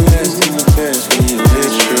true. Best and the best for you.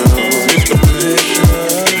 It's true. It's the pressure.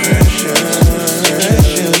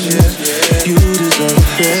 You deserve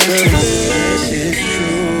the best. It's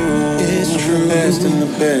true. It's true. Best and the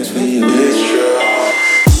best for you. It's true.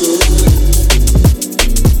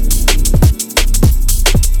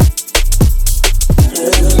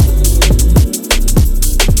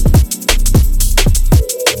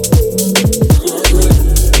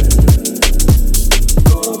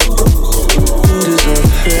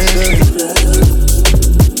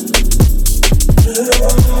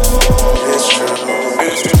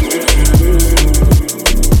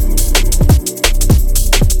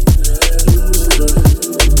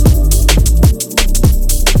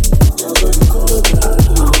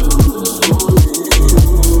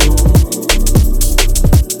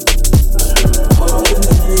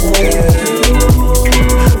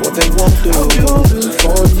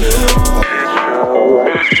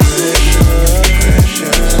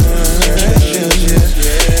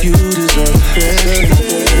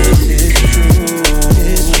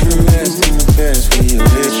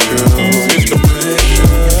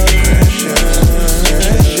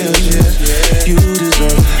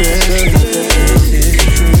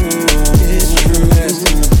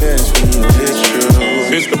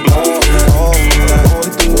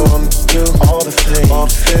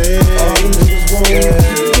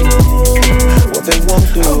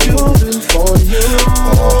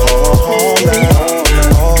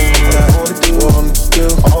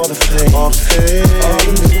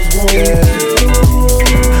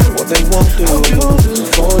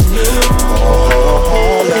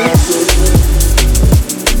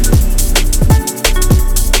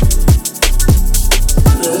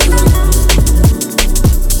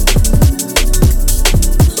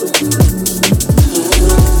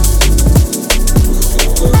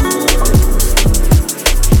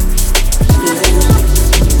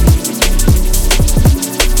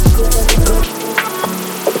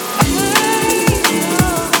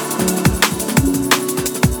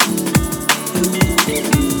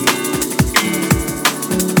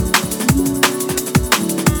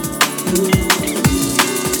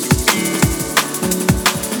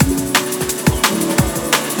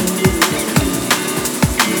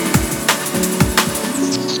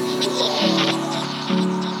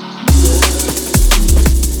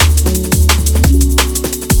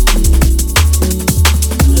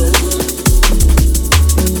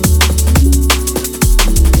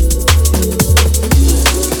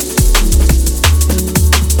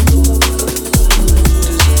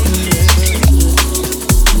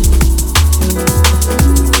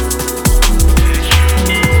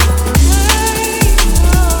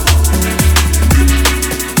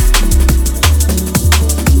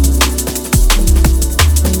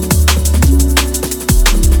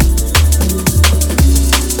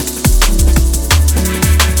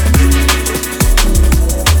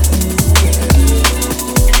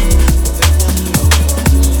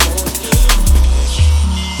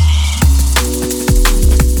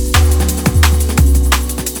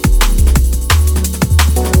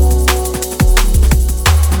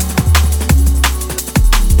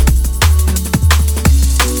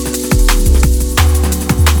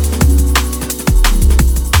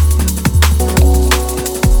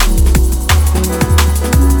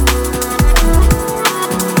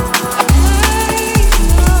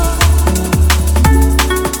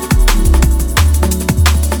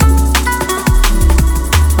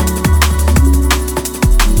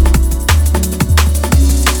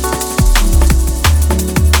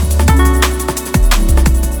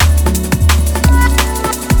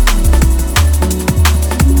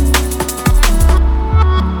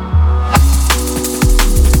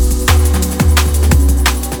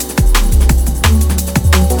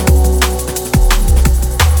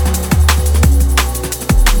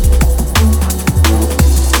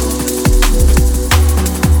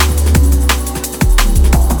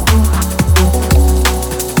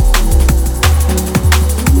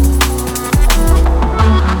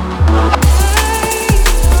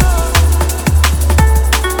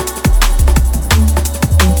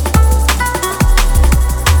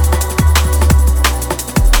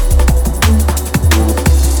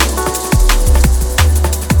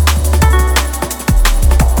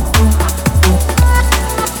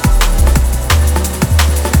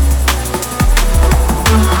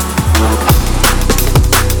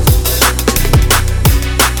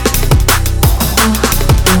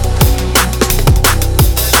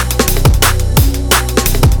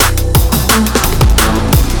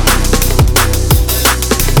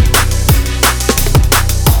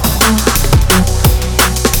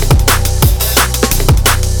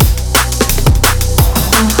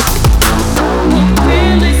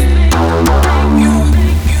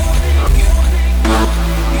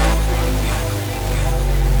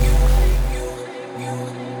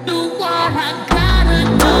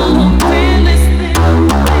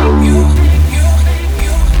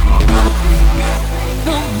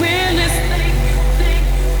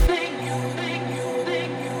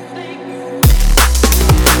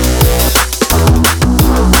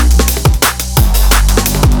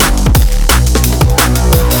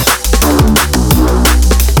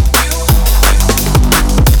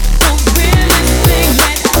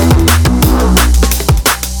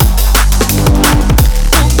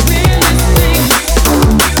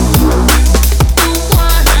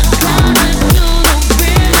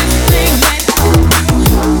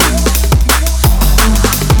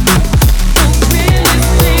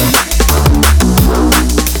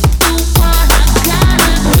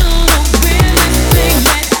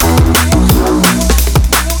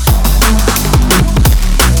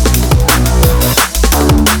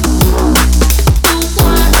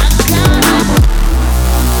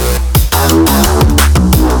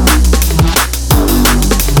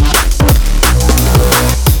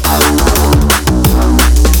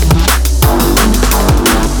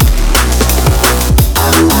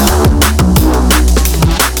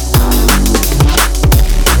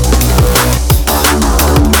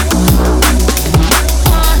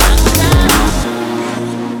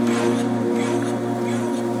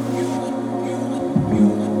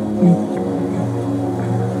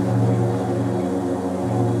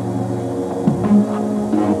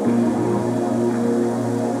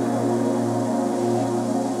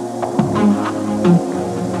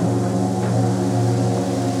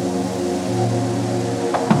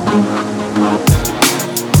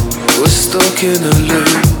 stuck in a loop.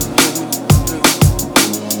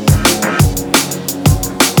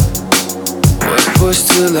 We're pushed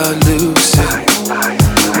till I lose it.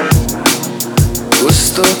 We're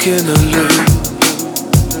stuck in a loop.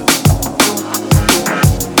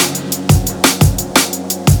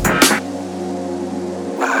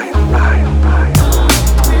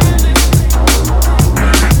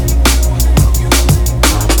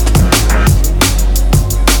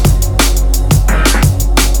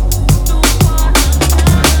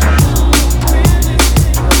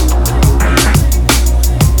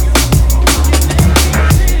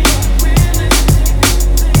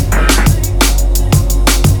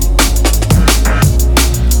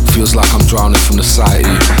 Feels like I'm drowning from the sight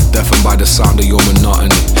of you, deafened by the sound of your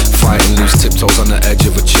monotony. Fighting loose tiptoes on the edge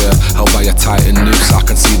of a chair, held by a tightened noose. I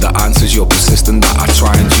can see the answers, you're persistent that I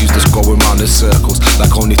try and use. Just going round in circles,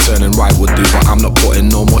 like only turning right would do. But I'm not putting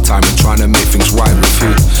no more time in trying to make things right with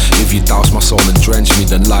you. If you douse my soul and drench me,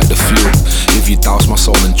 then light the fuel. If you douse my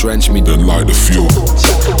soul and drench me, then light the fuel.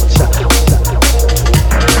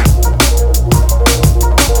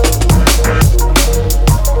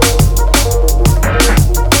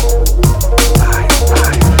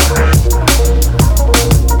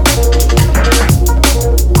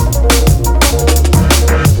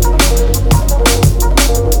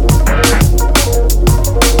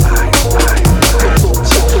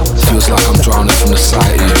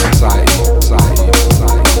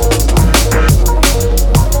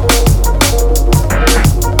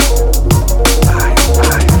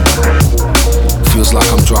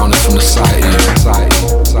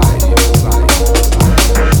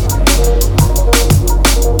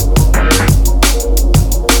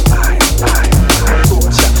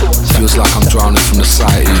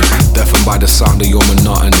 Sound of your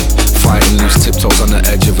monotony. Fighting loose tiptoes on the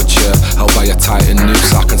edge of a chair, held by a tightened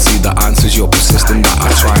noose. I can see the answers, you're persistent that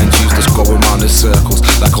I try and use. Just going round in circles,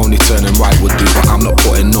 like only turning right would do. But I'm not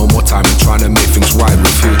putting no more time in trying to make things right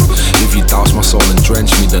with you. If you douse my soul and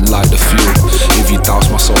drench me, then light the fuel. If you douse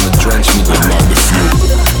my soul and drench me, then light the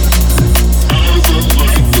fuel.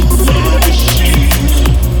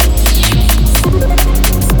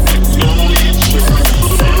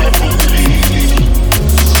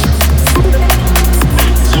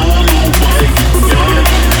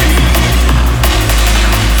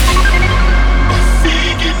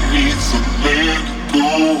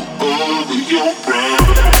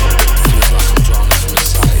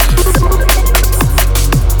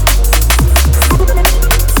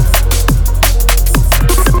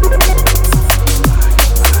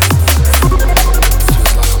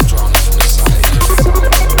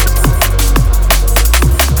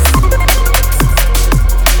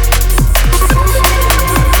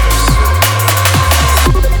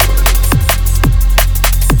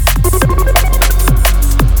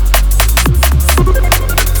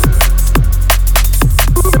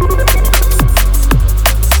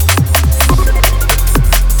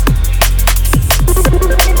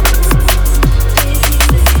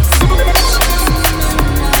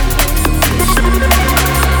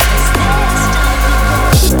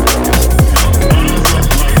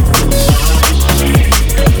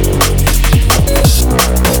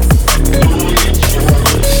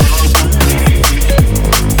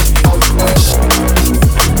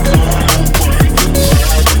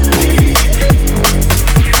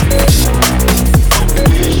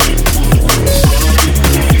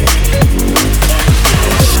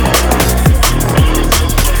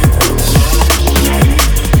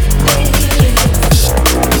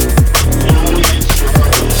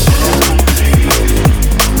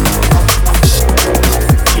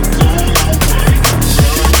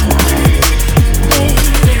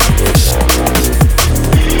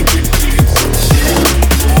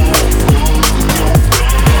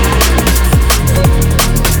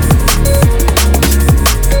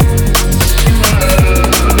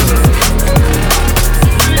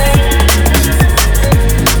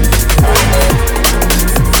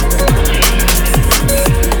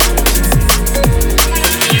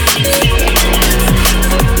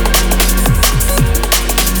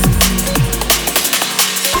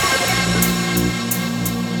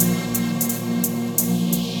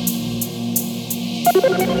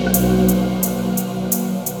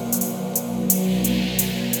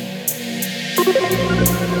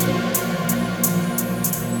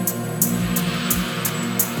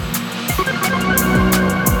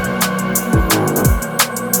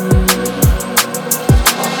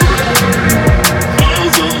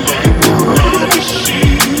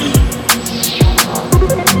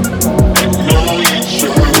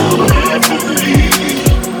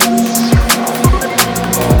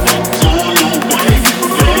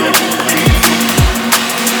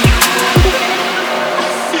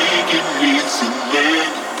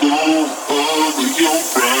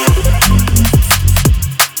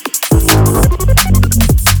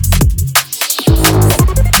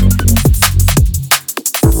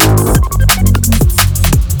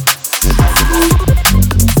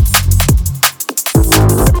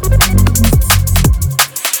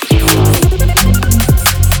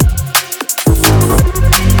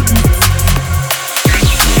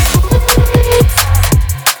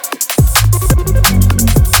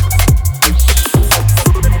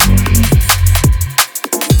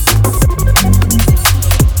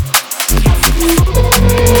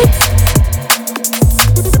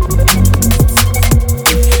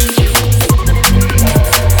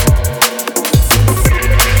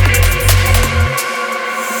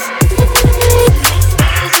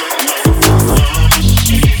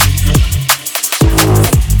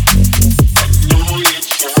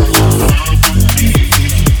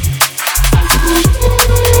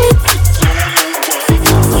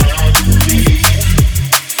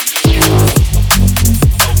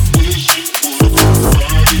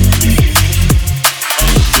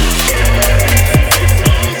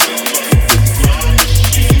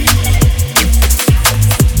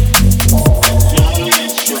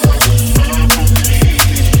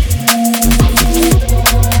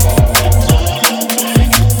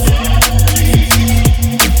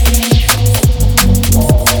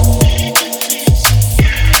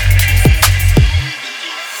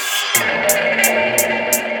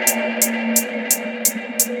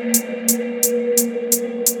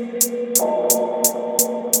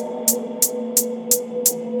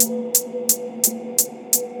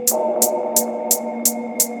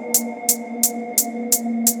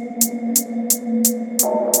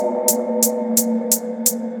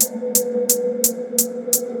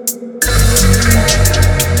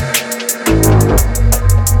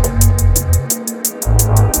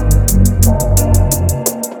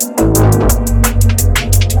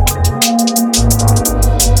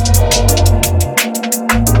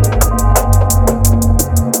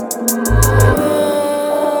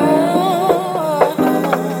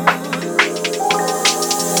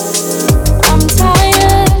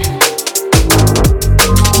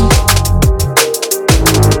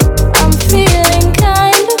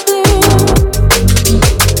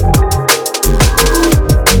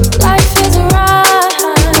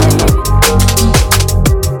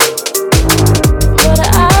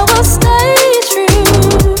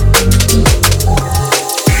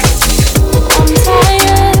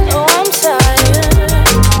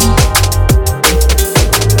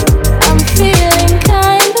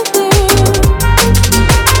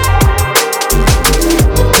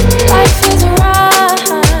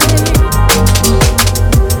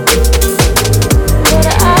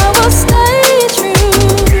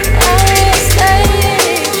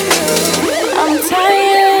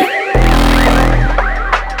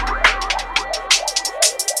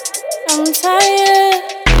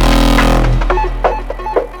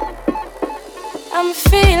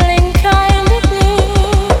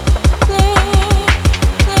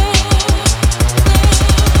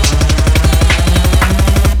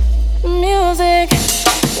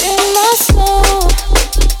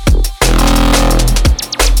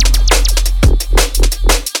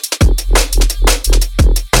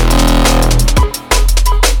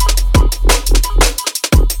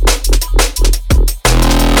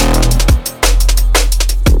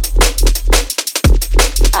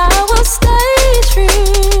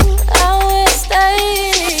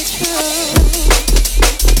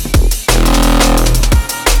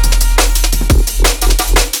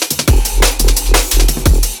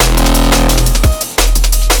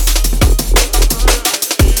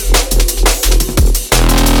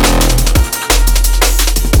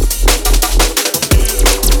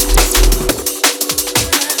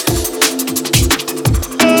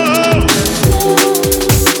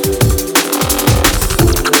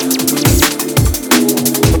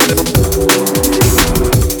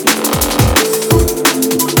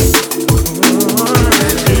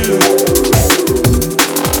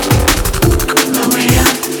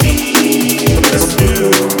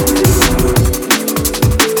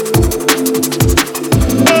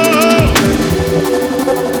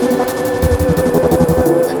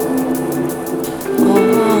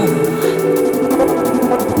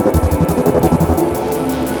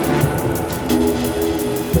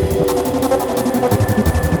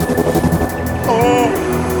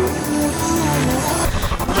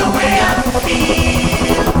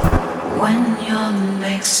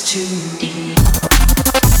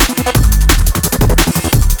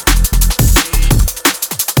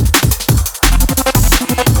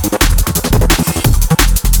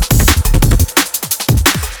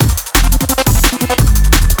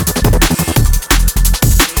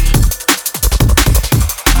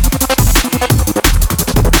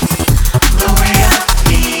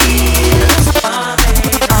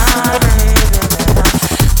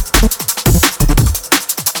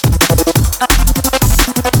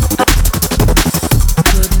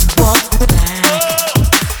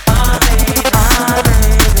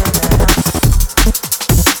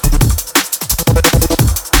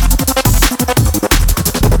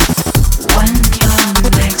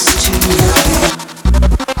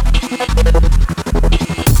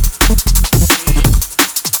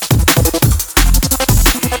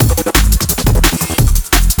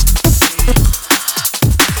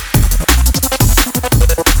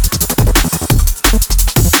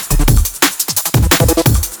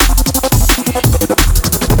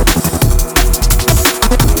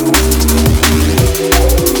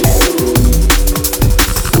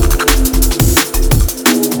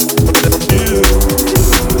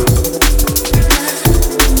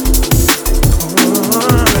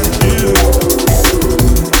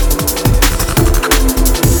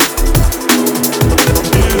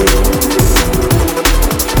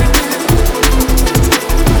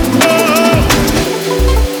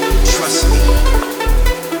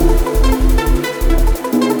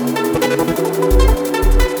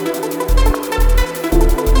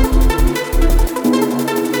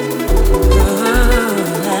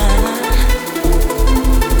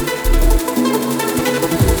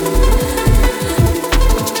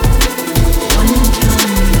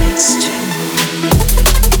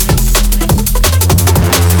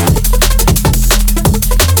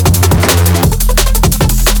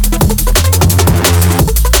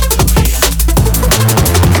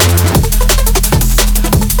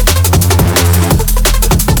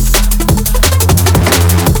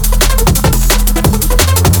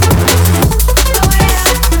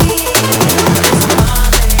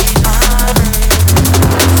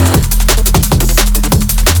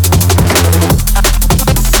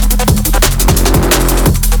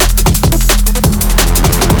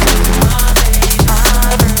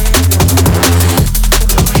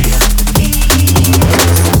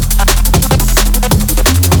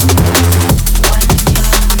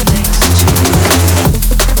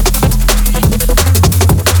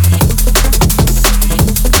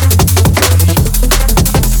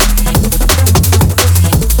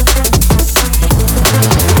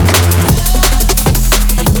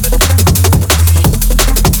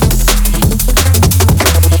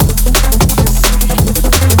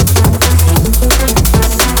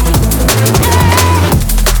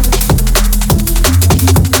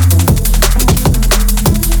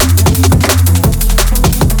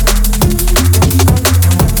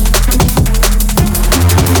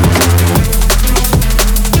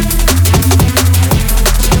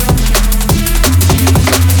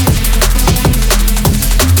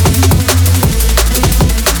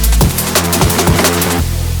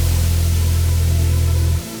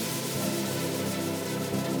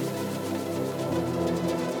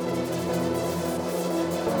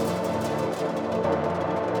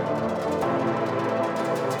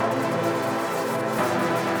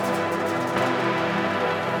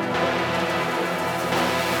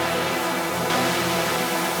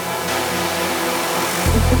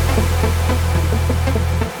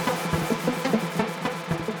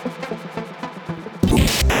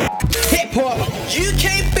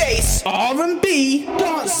 R&B,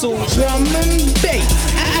 dancehall, drum and bass,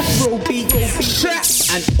 Afrobeat, trap,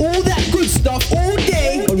 and all that good stuff all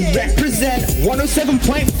day on Reprezent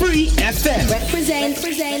 107.3 FM.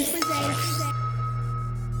 Reprezent.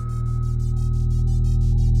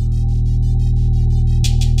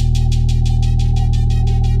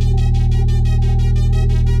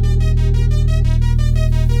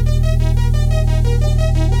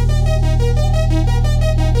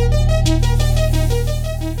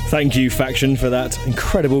 Thank you, Phaction, for that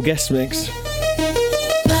incredible guest mix.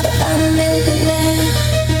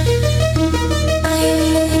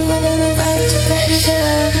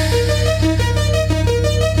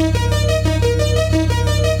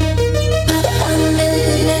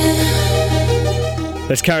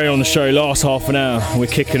 Let's carry on the show. Last half an hour, we're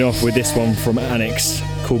kicking off with this one from Annex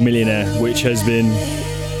called Millionaire, which has been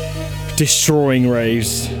destroying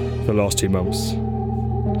raves for the last 2 months.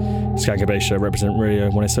 Skankandbass Show, Reprezent Radio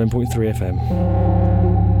 107.3 FM.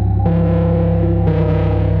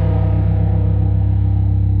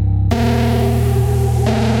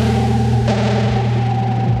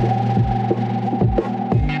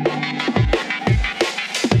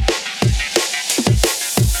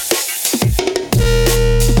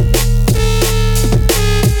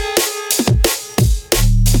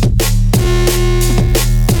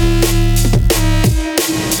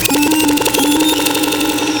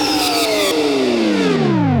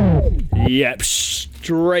 Yep,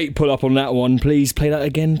 straight pull up on that one. Please play that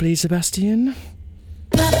again, please, Sebastian.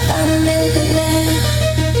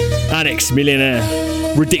 Annex, Millionaire.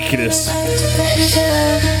 Ridiculous.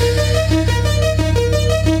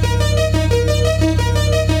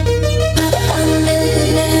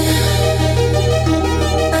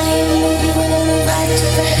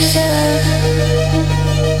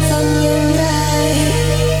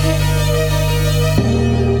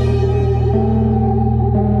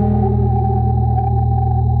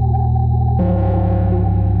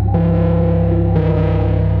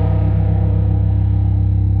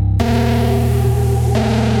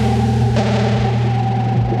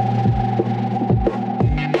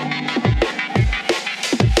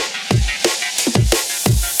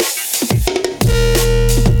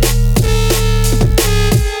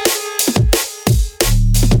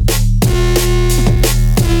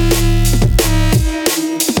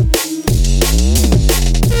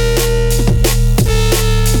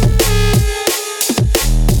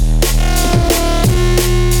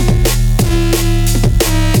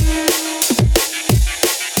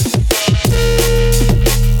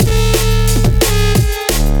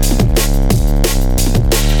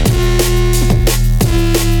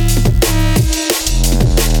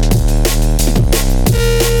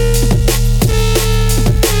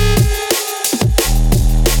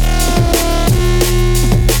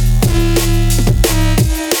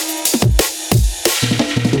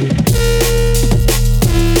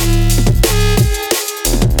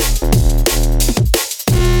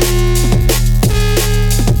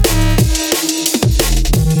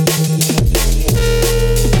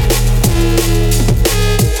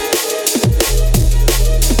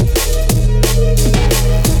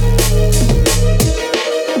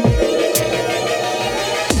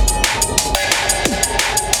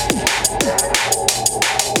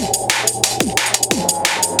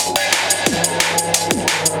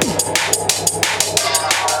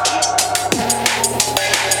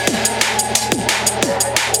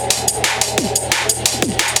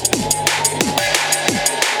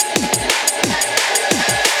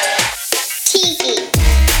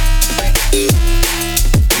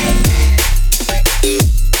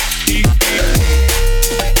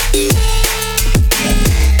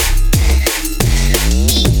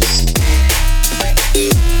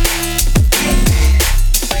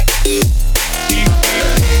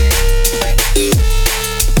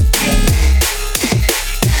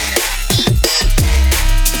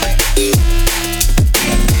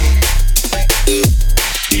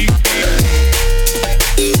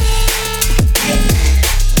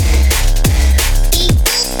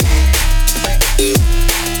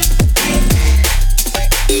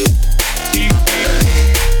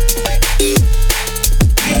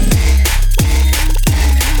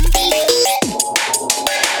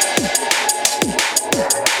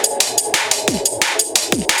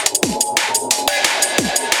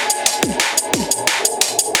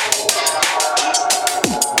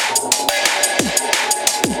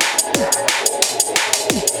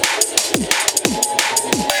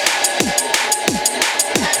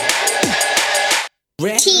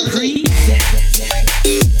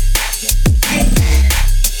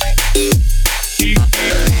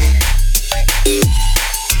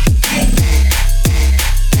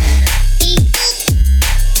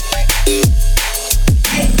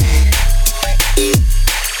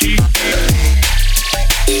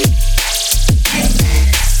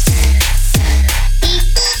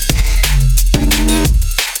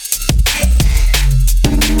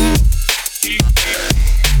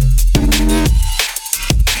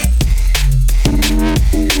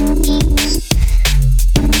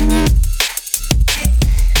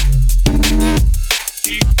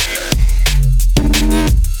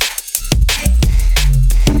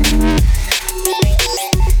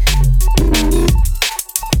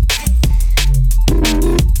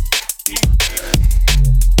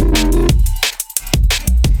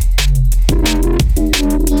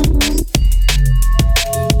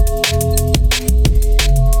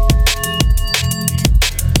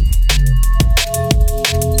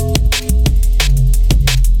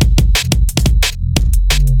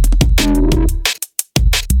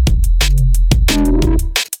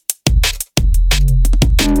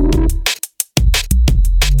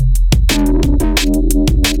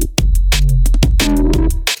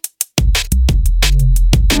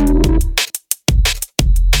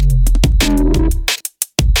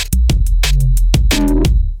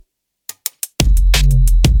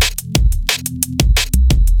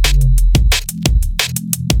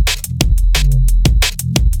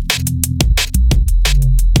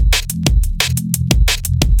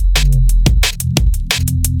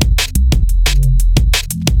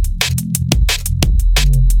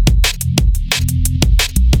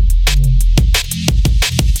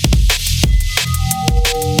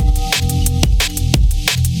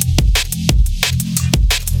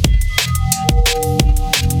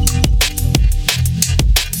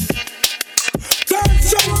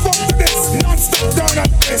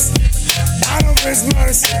 is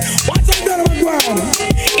mercy. What's up, done on ground?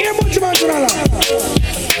 Here, put your man to the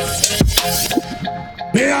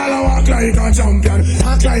me all a walk like a champion,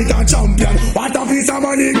 talk like a champion. What a piece of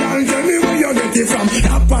money, girl, tell me where you get it from.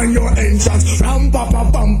 Tap on your entrance, ram pa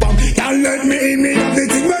pa pam pam. Can't let me in, me have the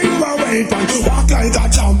thing where you are waiting. Walk like a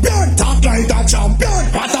champion, talk like a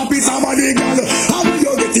champion. What a piece of money, girl, how will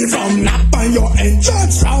you get it from? Tap on your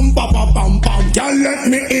entrance, ram pa pa pam pam. Can't let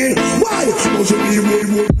me in, why? Don't you be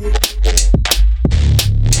wood.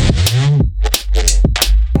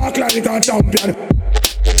 Walk like a champion.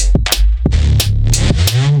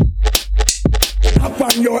 Up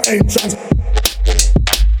on your entrance.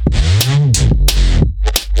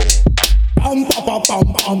 Pam pam pam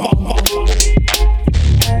pam pam pam.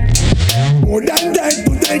 More than dead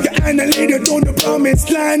to take your hand and lead you to the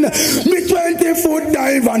promised land. Me 20-foot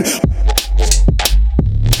dive and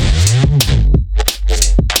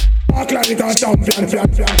walk like a champion.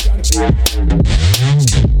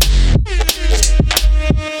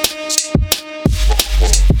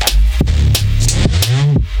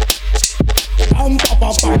 Pam pam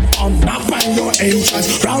pam pam, knock on your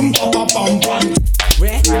entrance. Pam pam pam pam.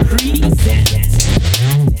 Reprezent.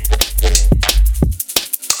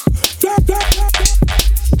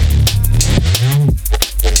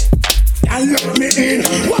 And let me in.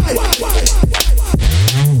 Why?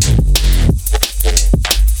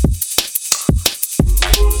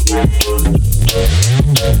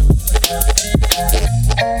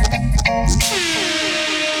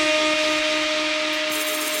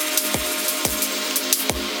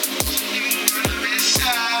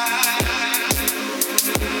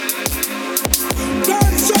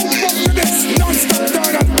 Non-stop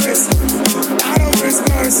down on this. Out of his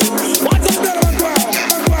mercy. What's up there on ground?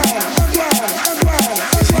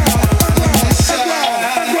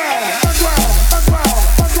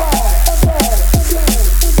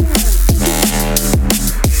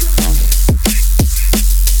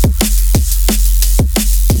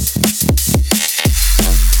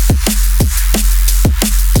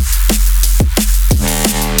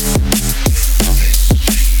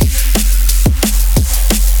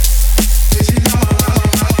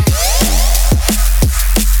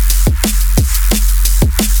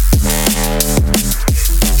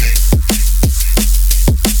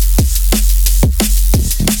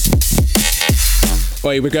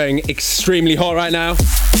 We're going extremely hot right now.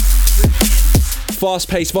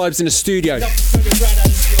 Fast-paced vibes in the studio.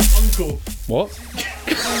 What?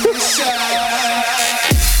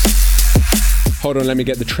 Hold on, let me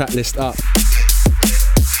get the track list up.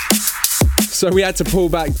 So we had to pull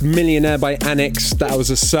back Millionaire by Annex. That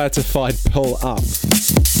was a certified pull up.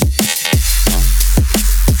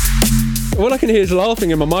 All I can hear is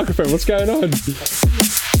laughing in my microphone. What's going on?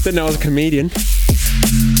 Didn't know I was a comedian.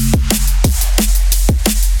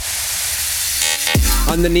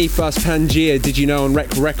 Underneath us, Pangea, Did You Know on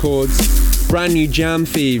Rec Records. Brand new Jam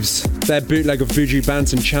Thieves, their bootleg of Voodoo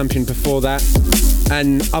Bantam Champion before that.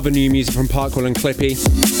 And other new music from Parkwell and Clippy.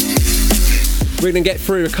 We're going to get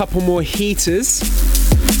through a couple more heaters.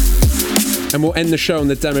 And we'll end the show on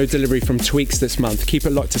the demo delivery from Tweaks this month. Keep it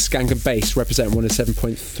locked to Skankandbass, Reprezent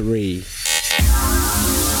 107.3.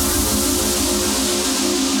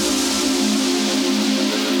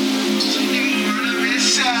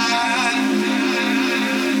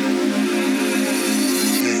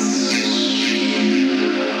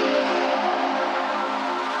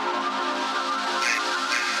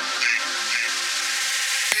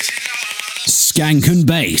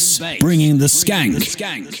 Skankandbass, bringing the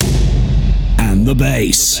skank and the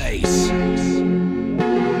bass.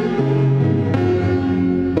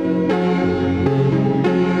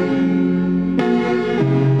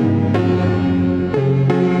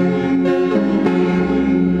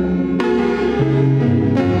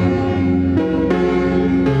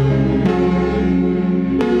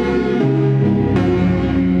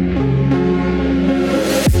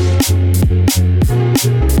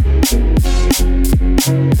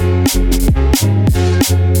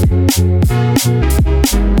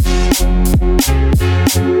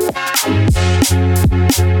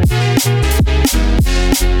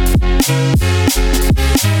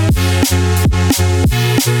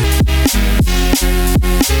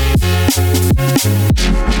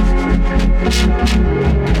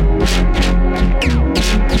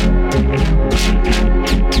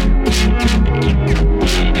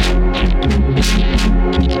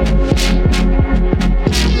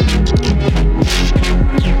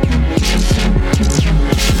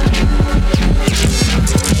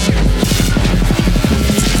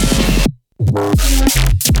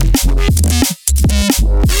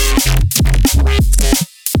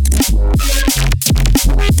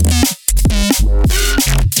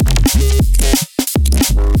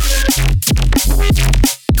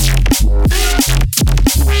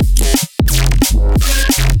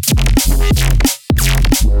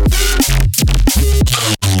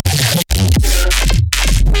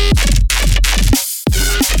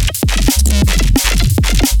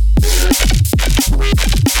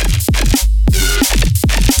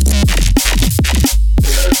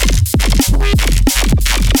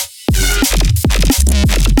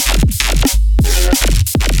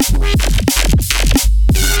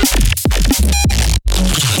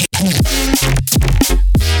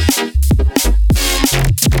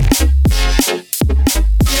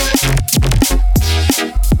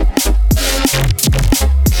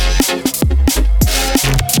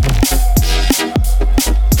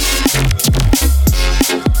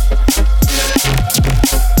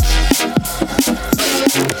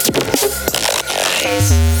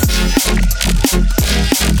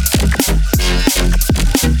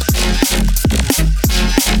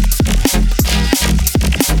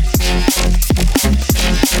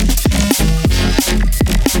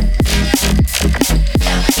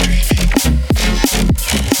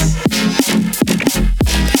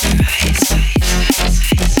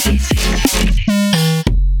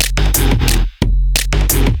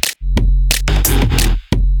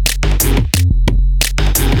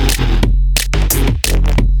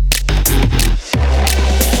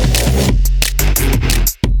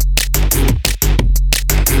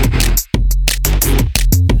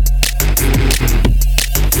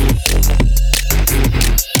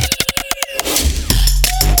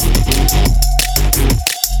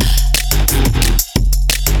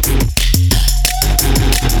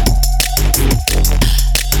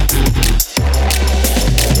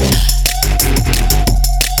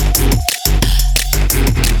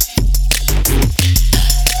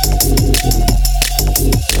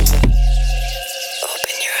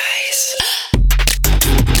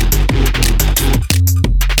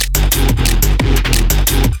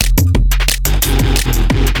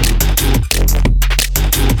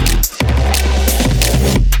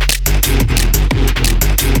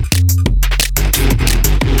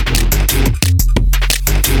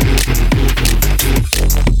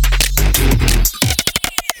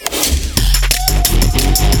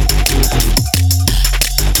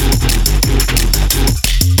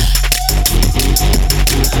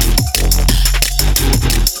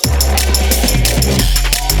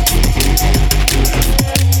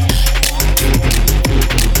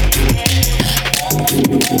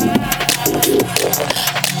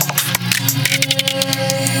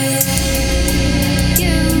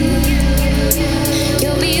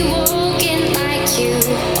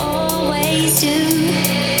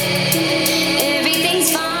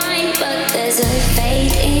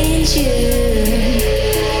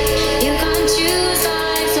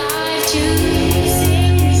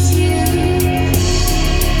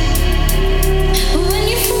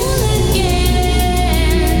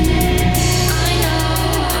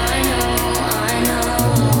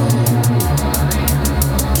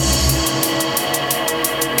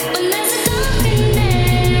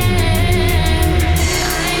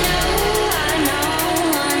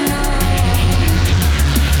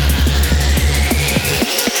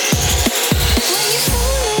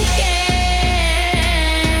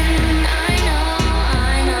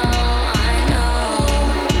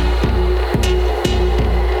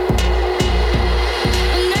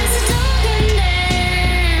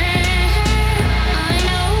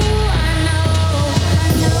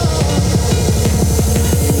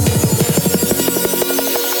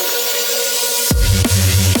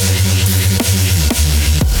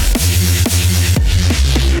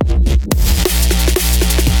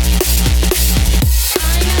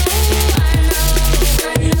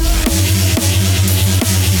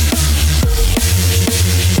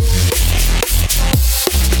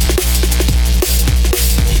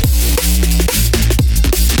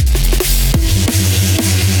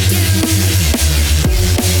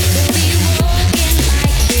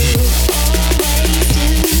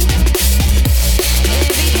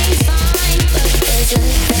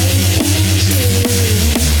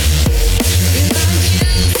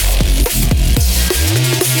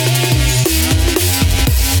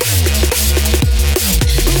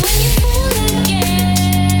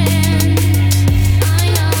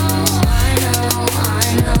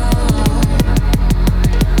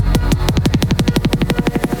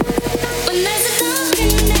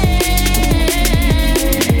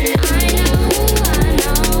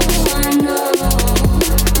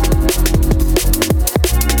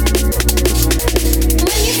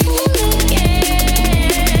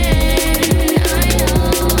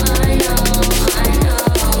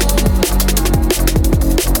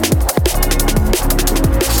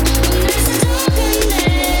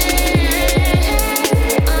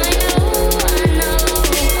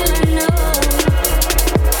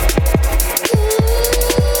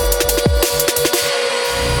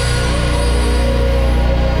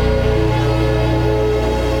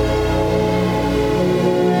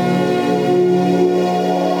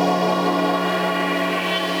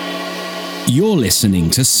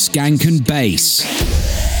 to Skankandbass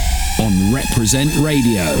on Reprezent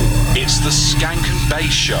Radio. It's the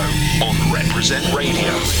Skankandbass Show on Reprezent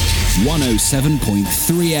Radio. 107.3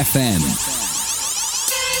 FM.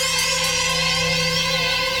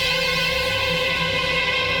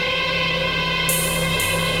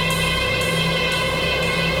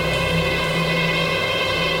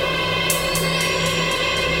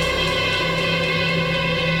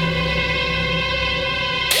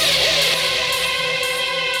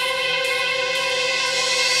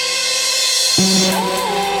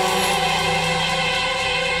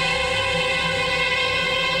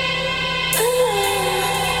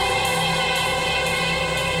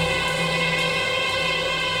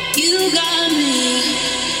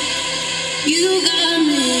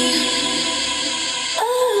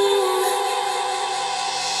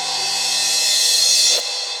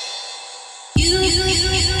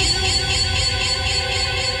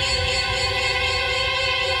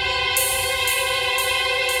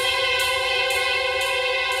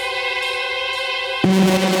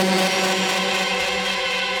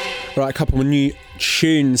 Right, a couple of new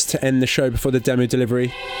tunes to end the show before the demo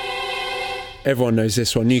delivery. Everyone knows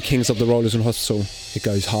this one, New Kings of the Rollers and Hospital. It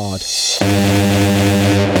goes hard.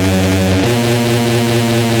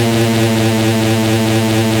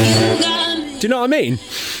 Do you know what I mean?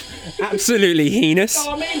 Absolutely heinous. That's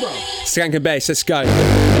what I mean, bro. Skankandbass, let's go.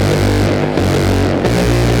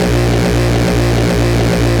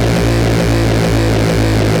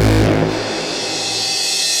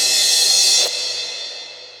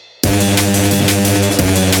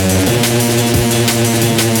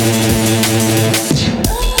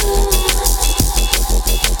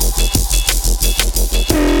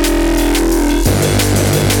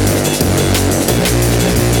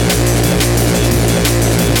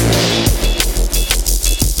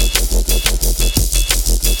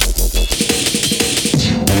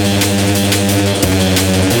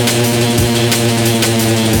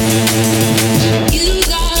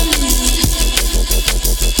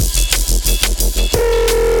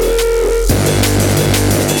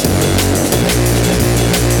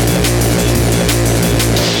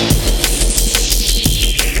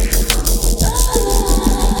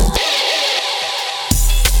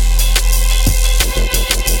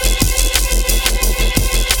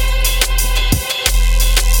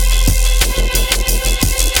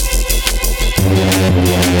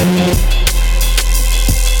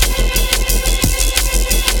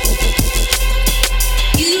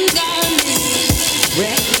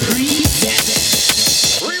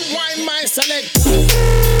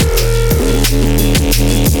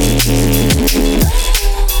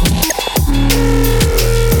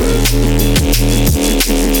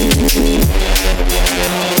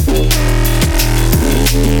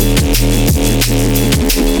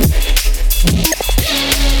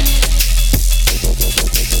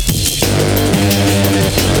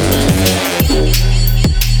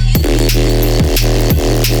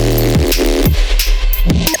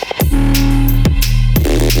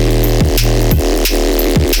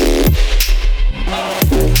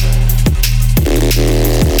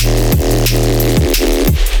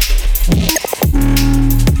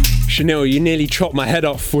 Chanel, you nearly chopped my head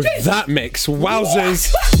off with that mix.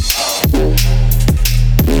 Wowzers.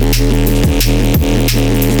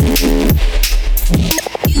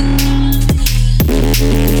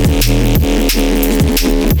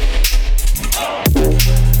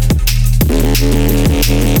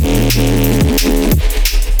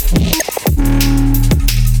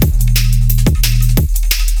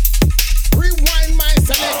 Rewind my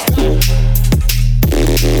selector.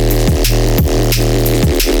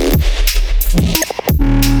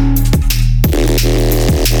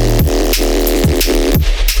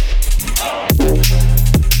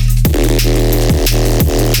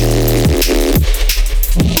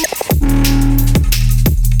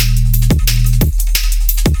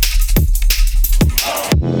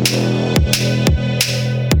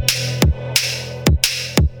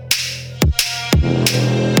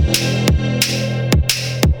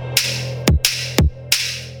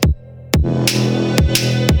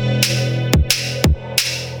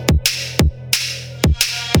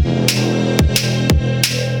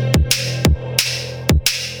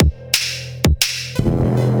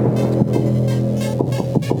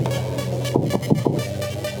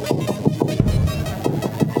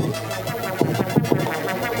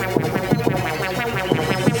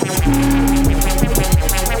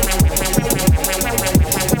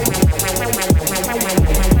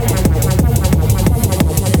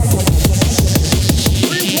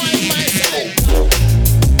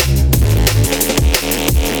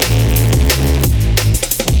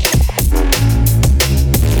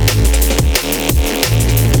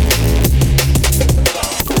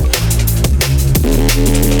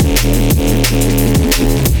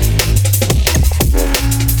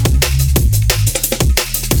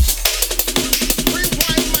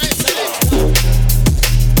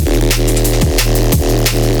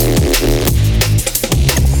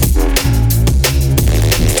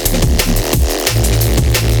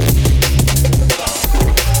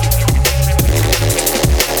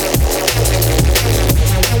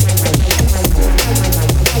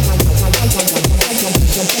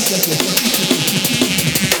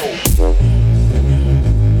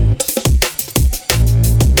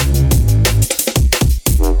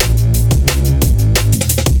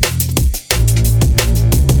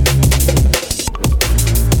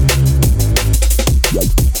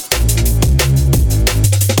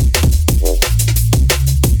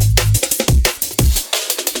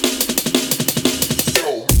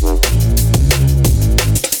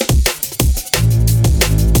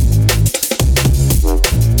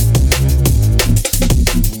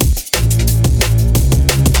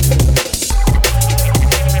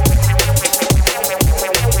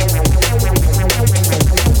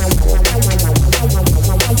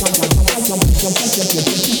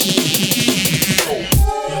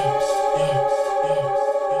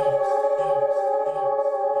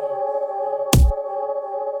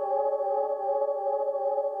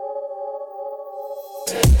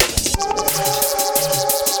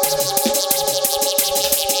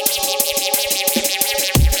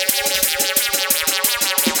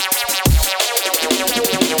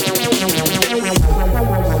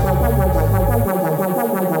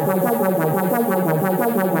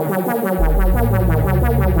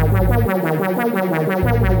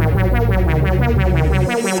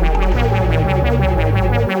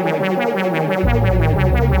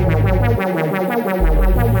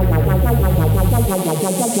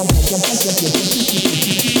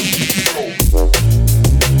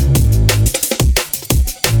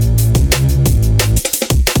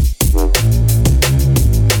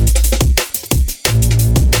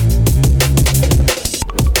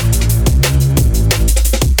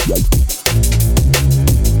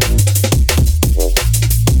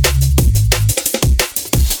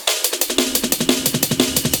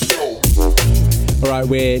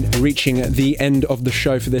 We're reaching the end of the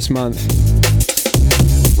show for this month.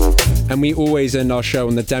 And we always end our show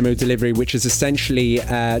on the demo delivery, which is essentially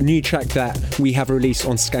a new track that we have released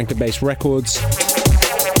on Skankandbass Records.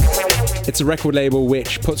 It's a record label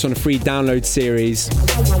which puts on a free download series.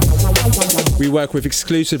 We work with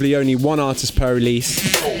exclusively only one artist per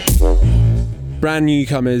release. Brand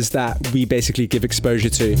newcomers that we basically give exposure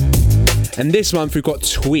to. And this month we've got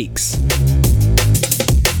Tweaks.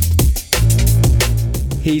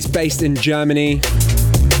 He's based in Germany.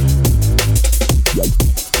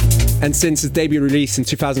 And since his debut release in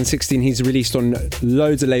 2016, he's released on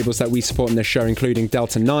loads of labels that we support in this show, including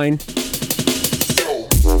Delta 9.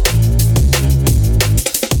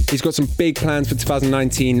 He's got some big plans for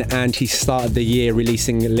 2019, and he started the year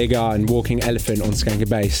releasing Liga and Walking Elephant on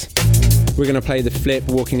Skankandbass. We're going to play the flip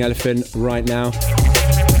Walking Elephant right now.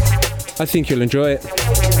 I think you'll enjoy it.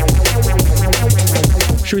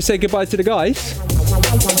 Should we say goodbye to the guys?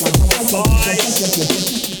 Bye.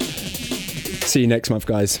 See you next month,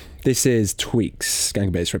 guys. This is Tweaks,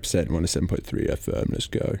 Skankandbass Reprezent 107.3 FM. Let's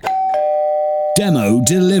go. Demo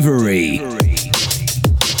delivery.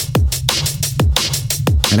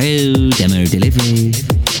 Hello, demo delivery.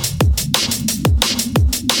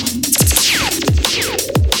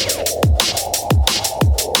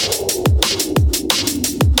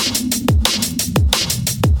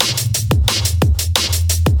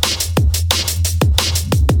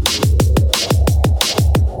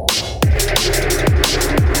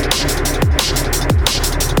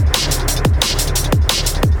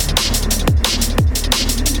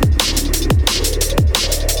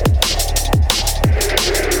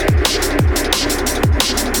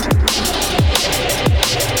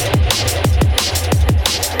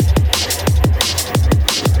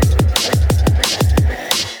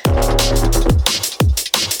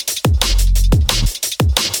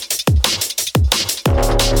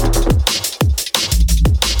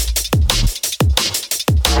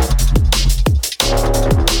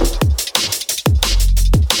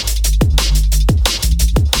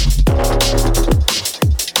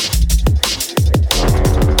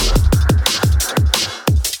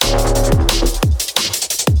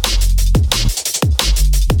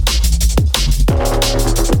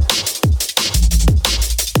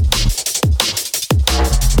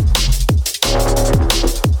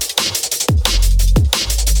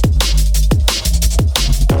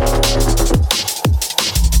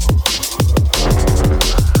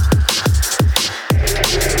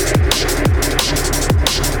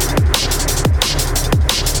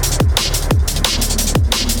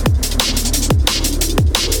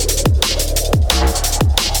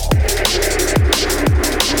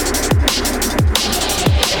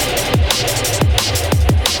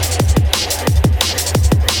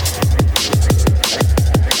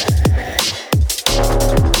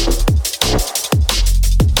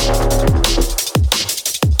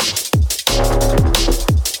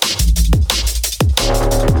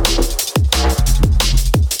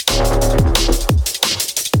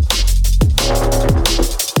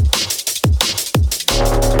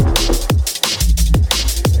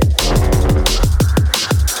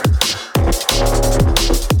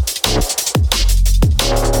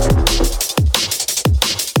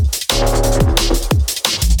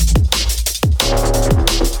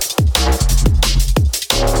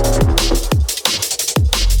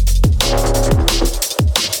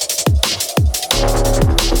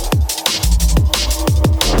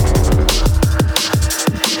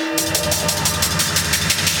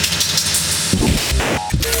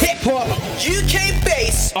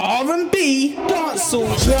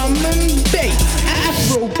 drum and bass,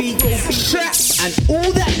 Afrobeat, trap, and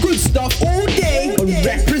all that good stuff all day on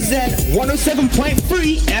Reprezent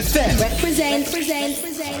 107.3 FM.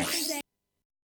 Represent.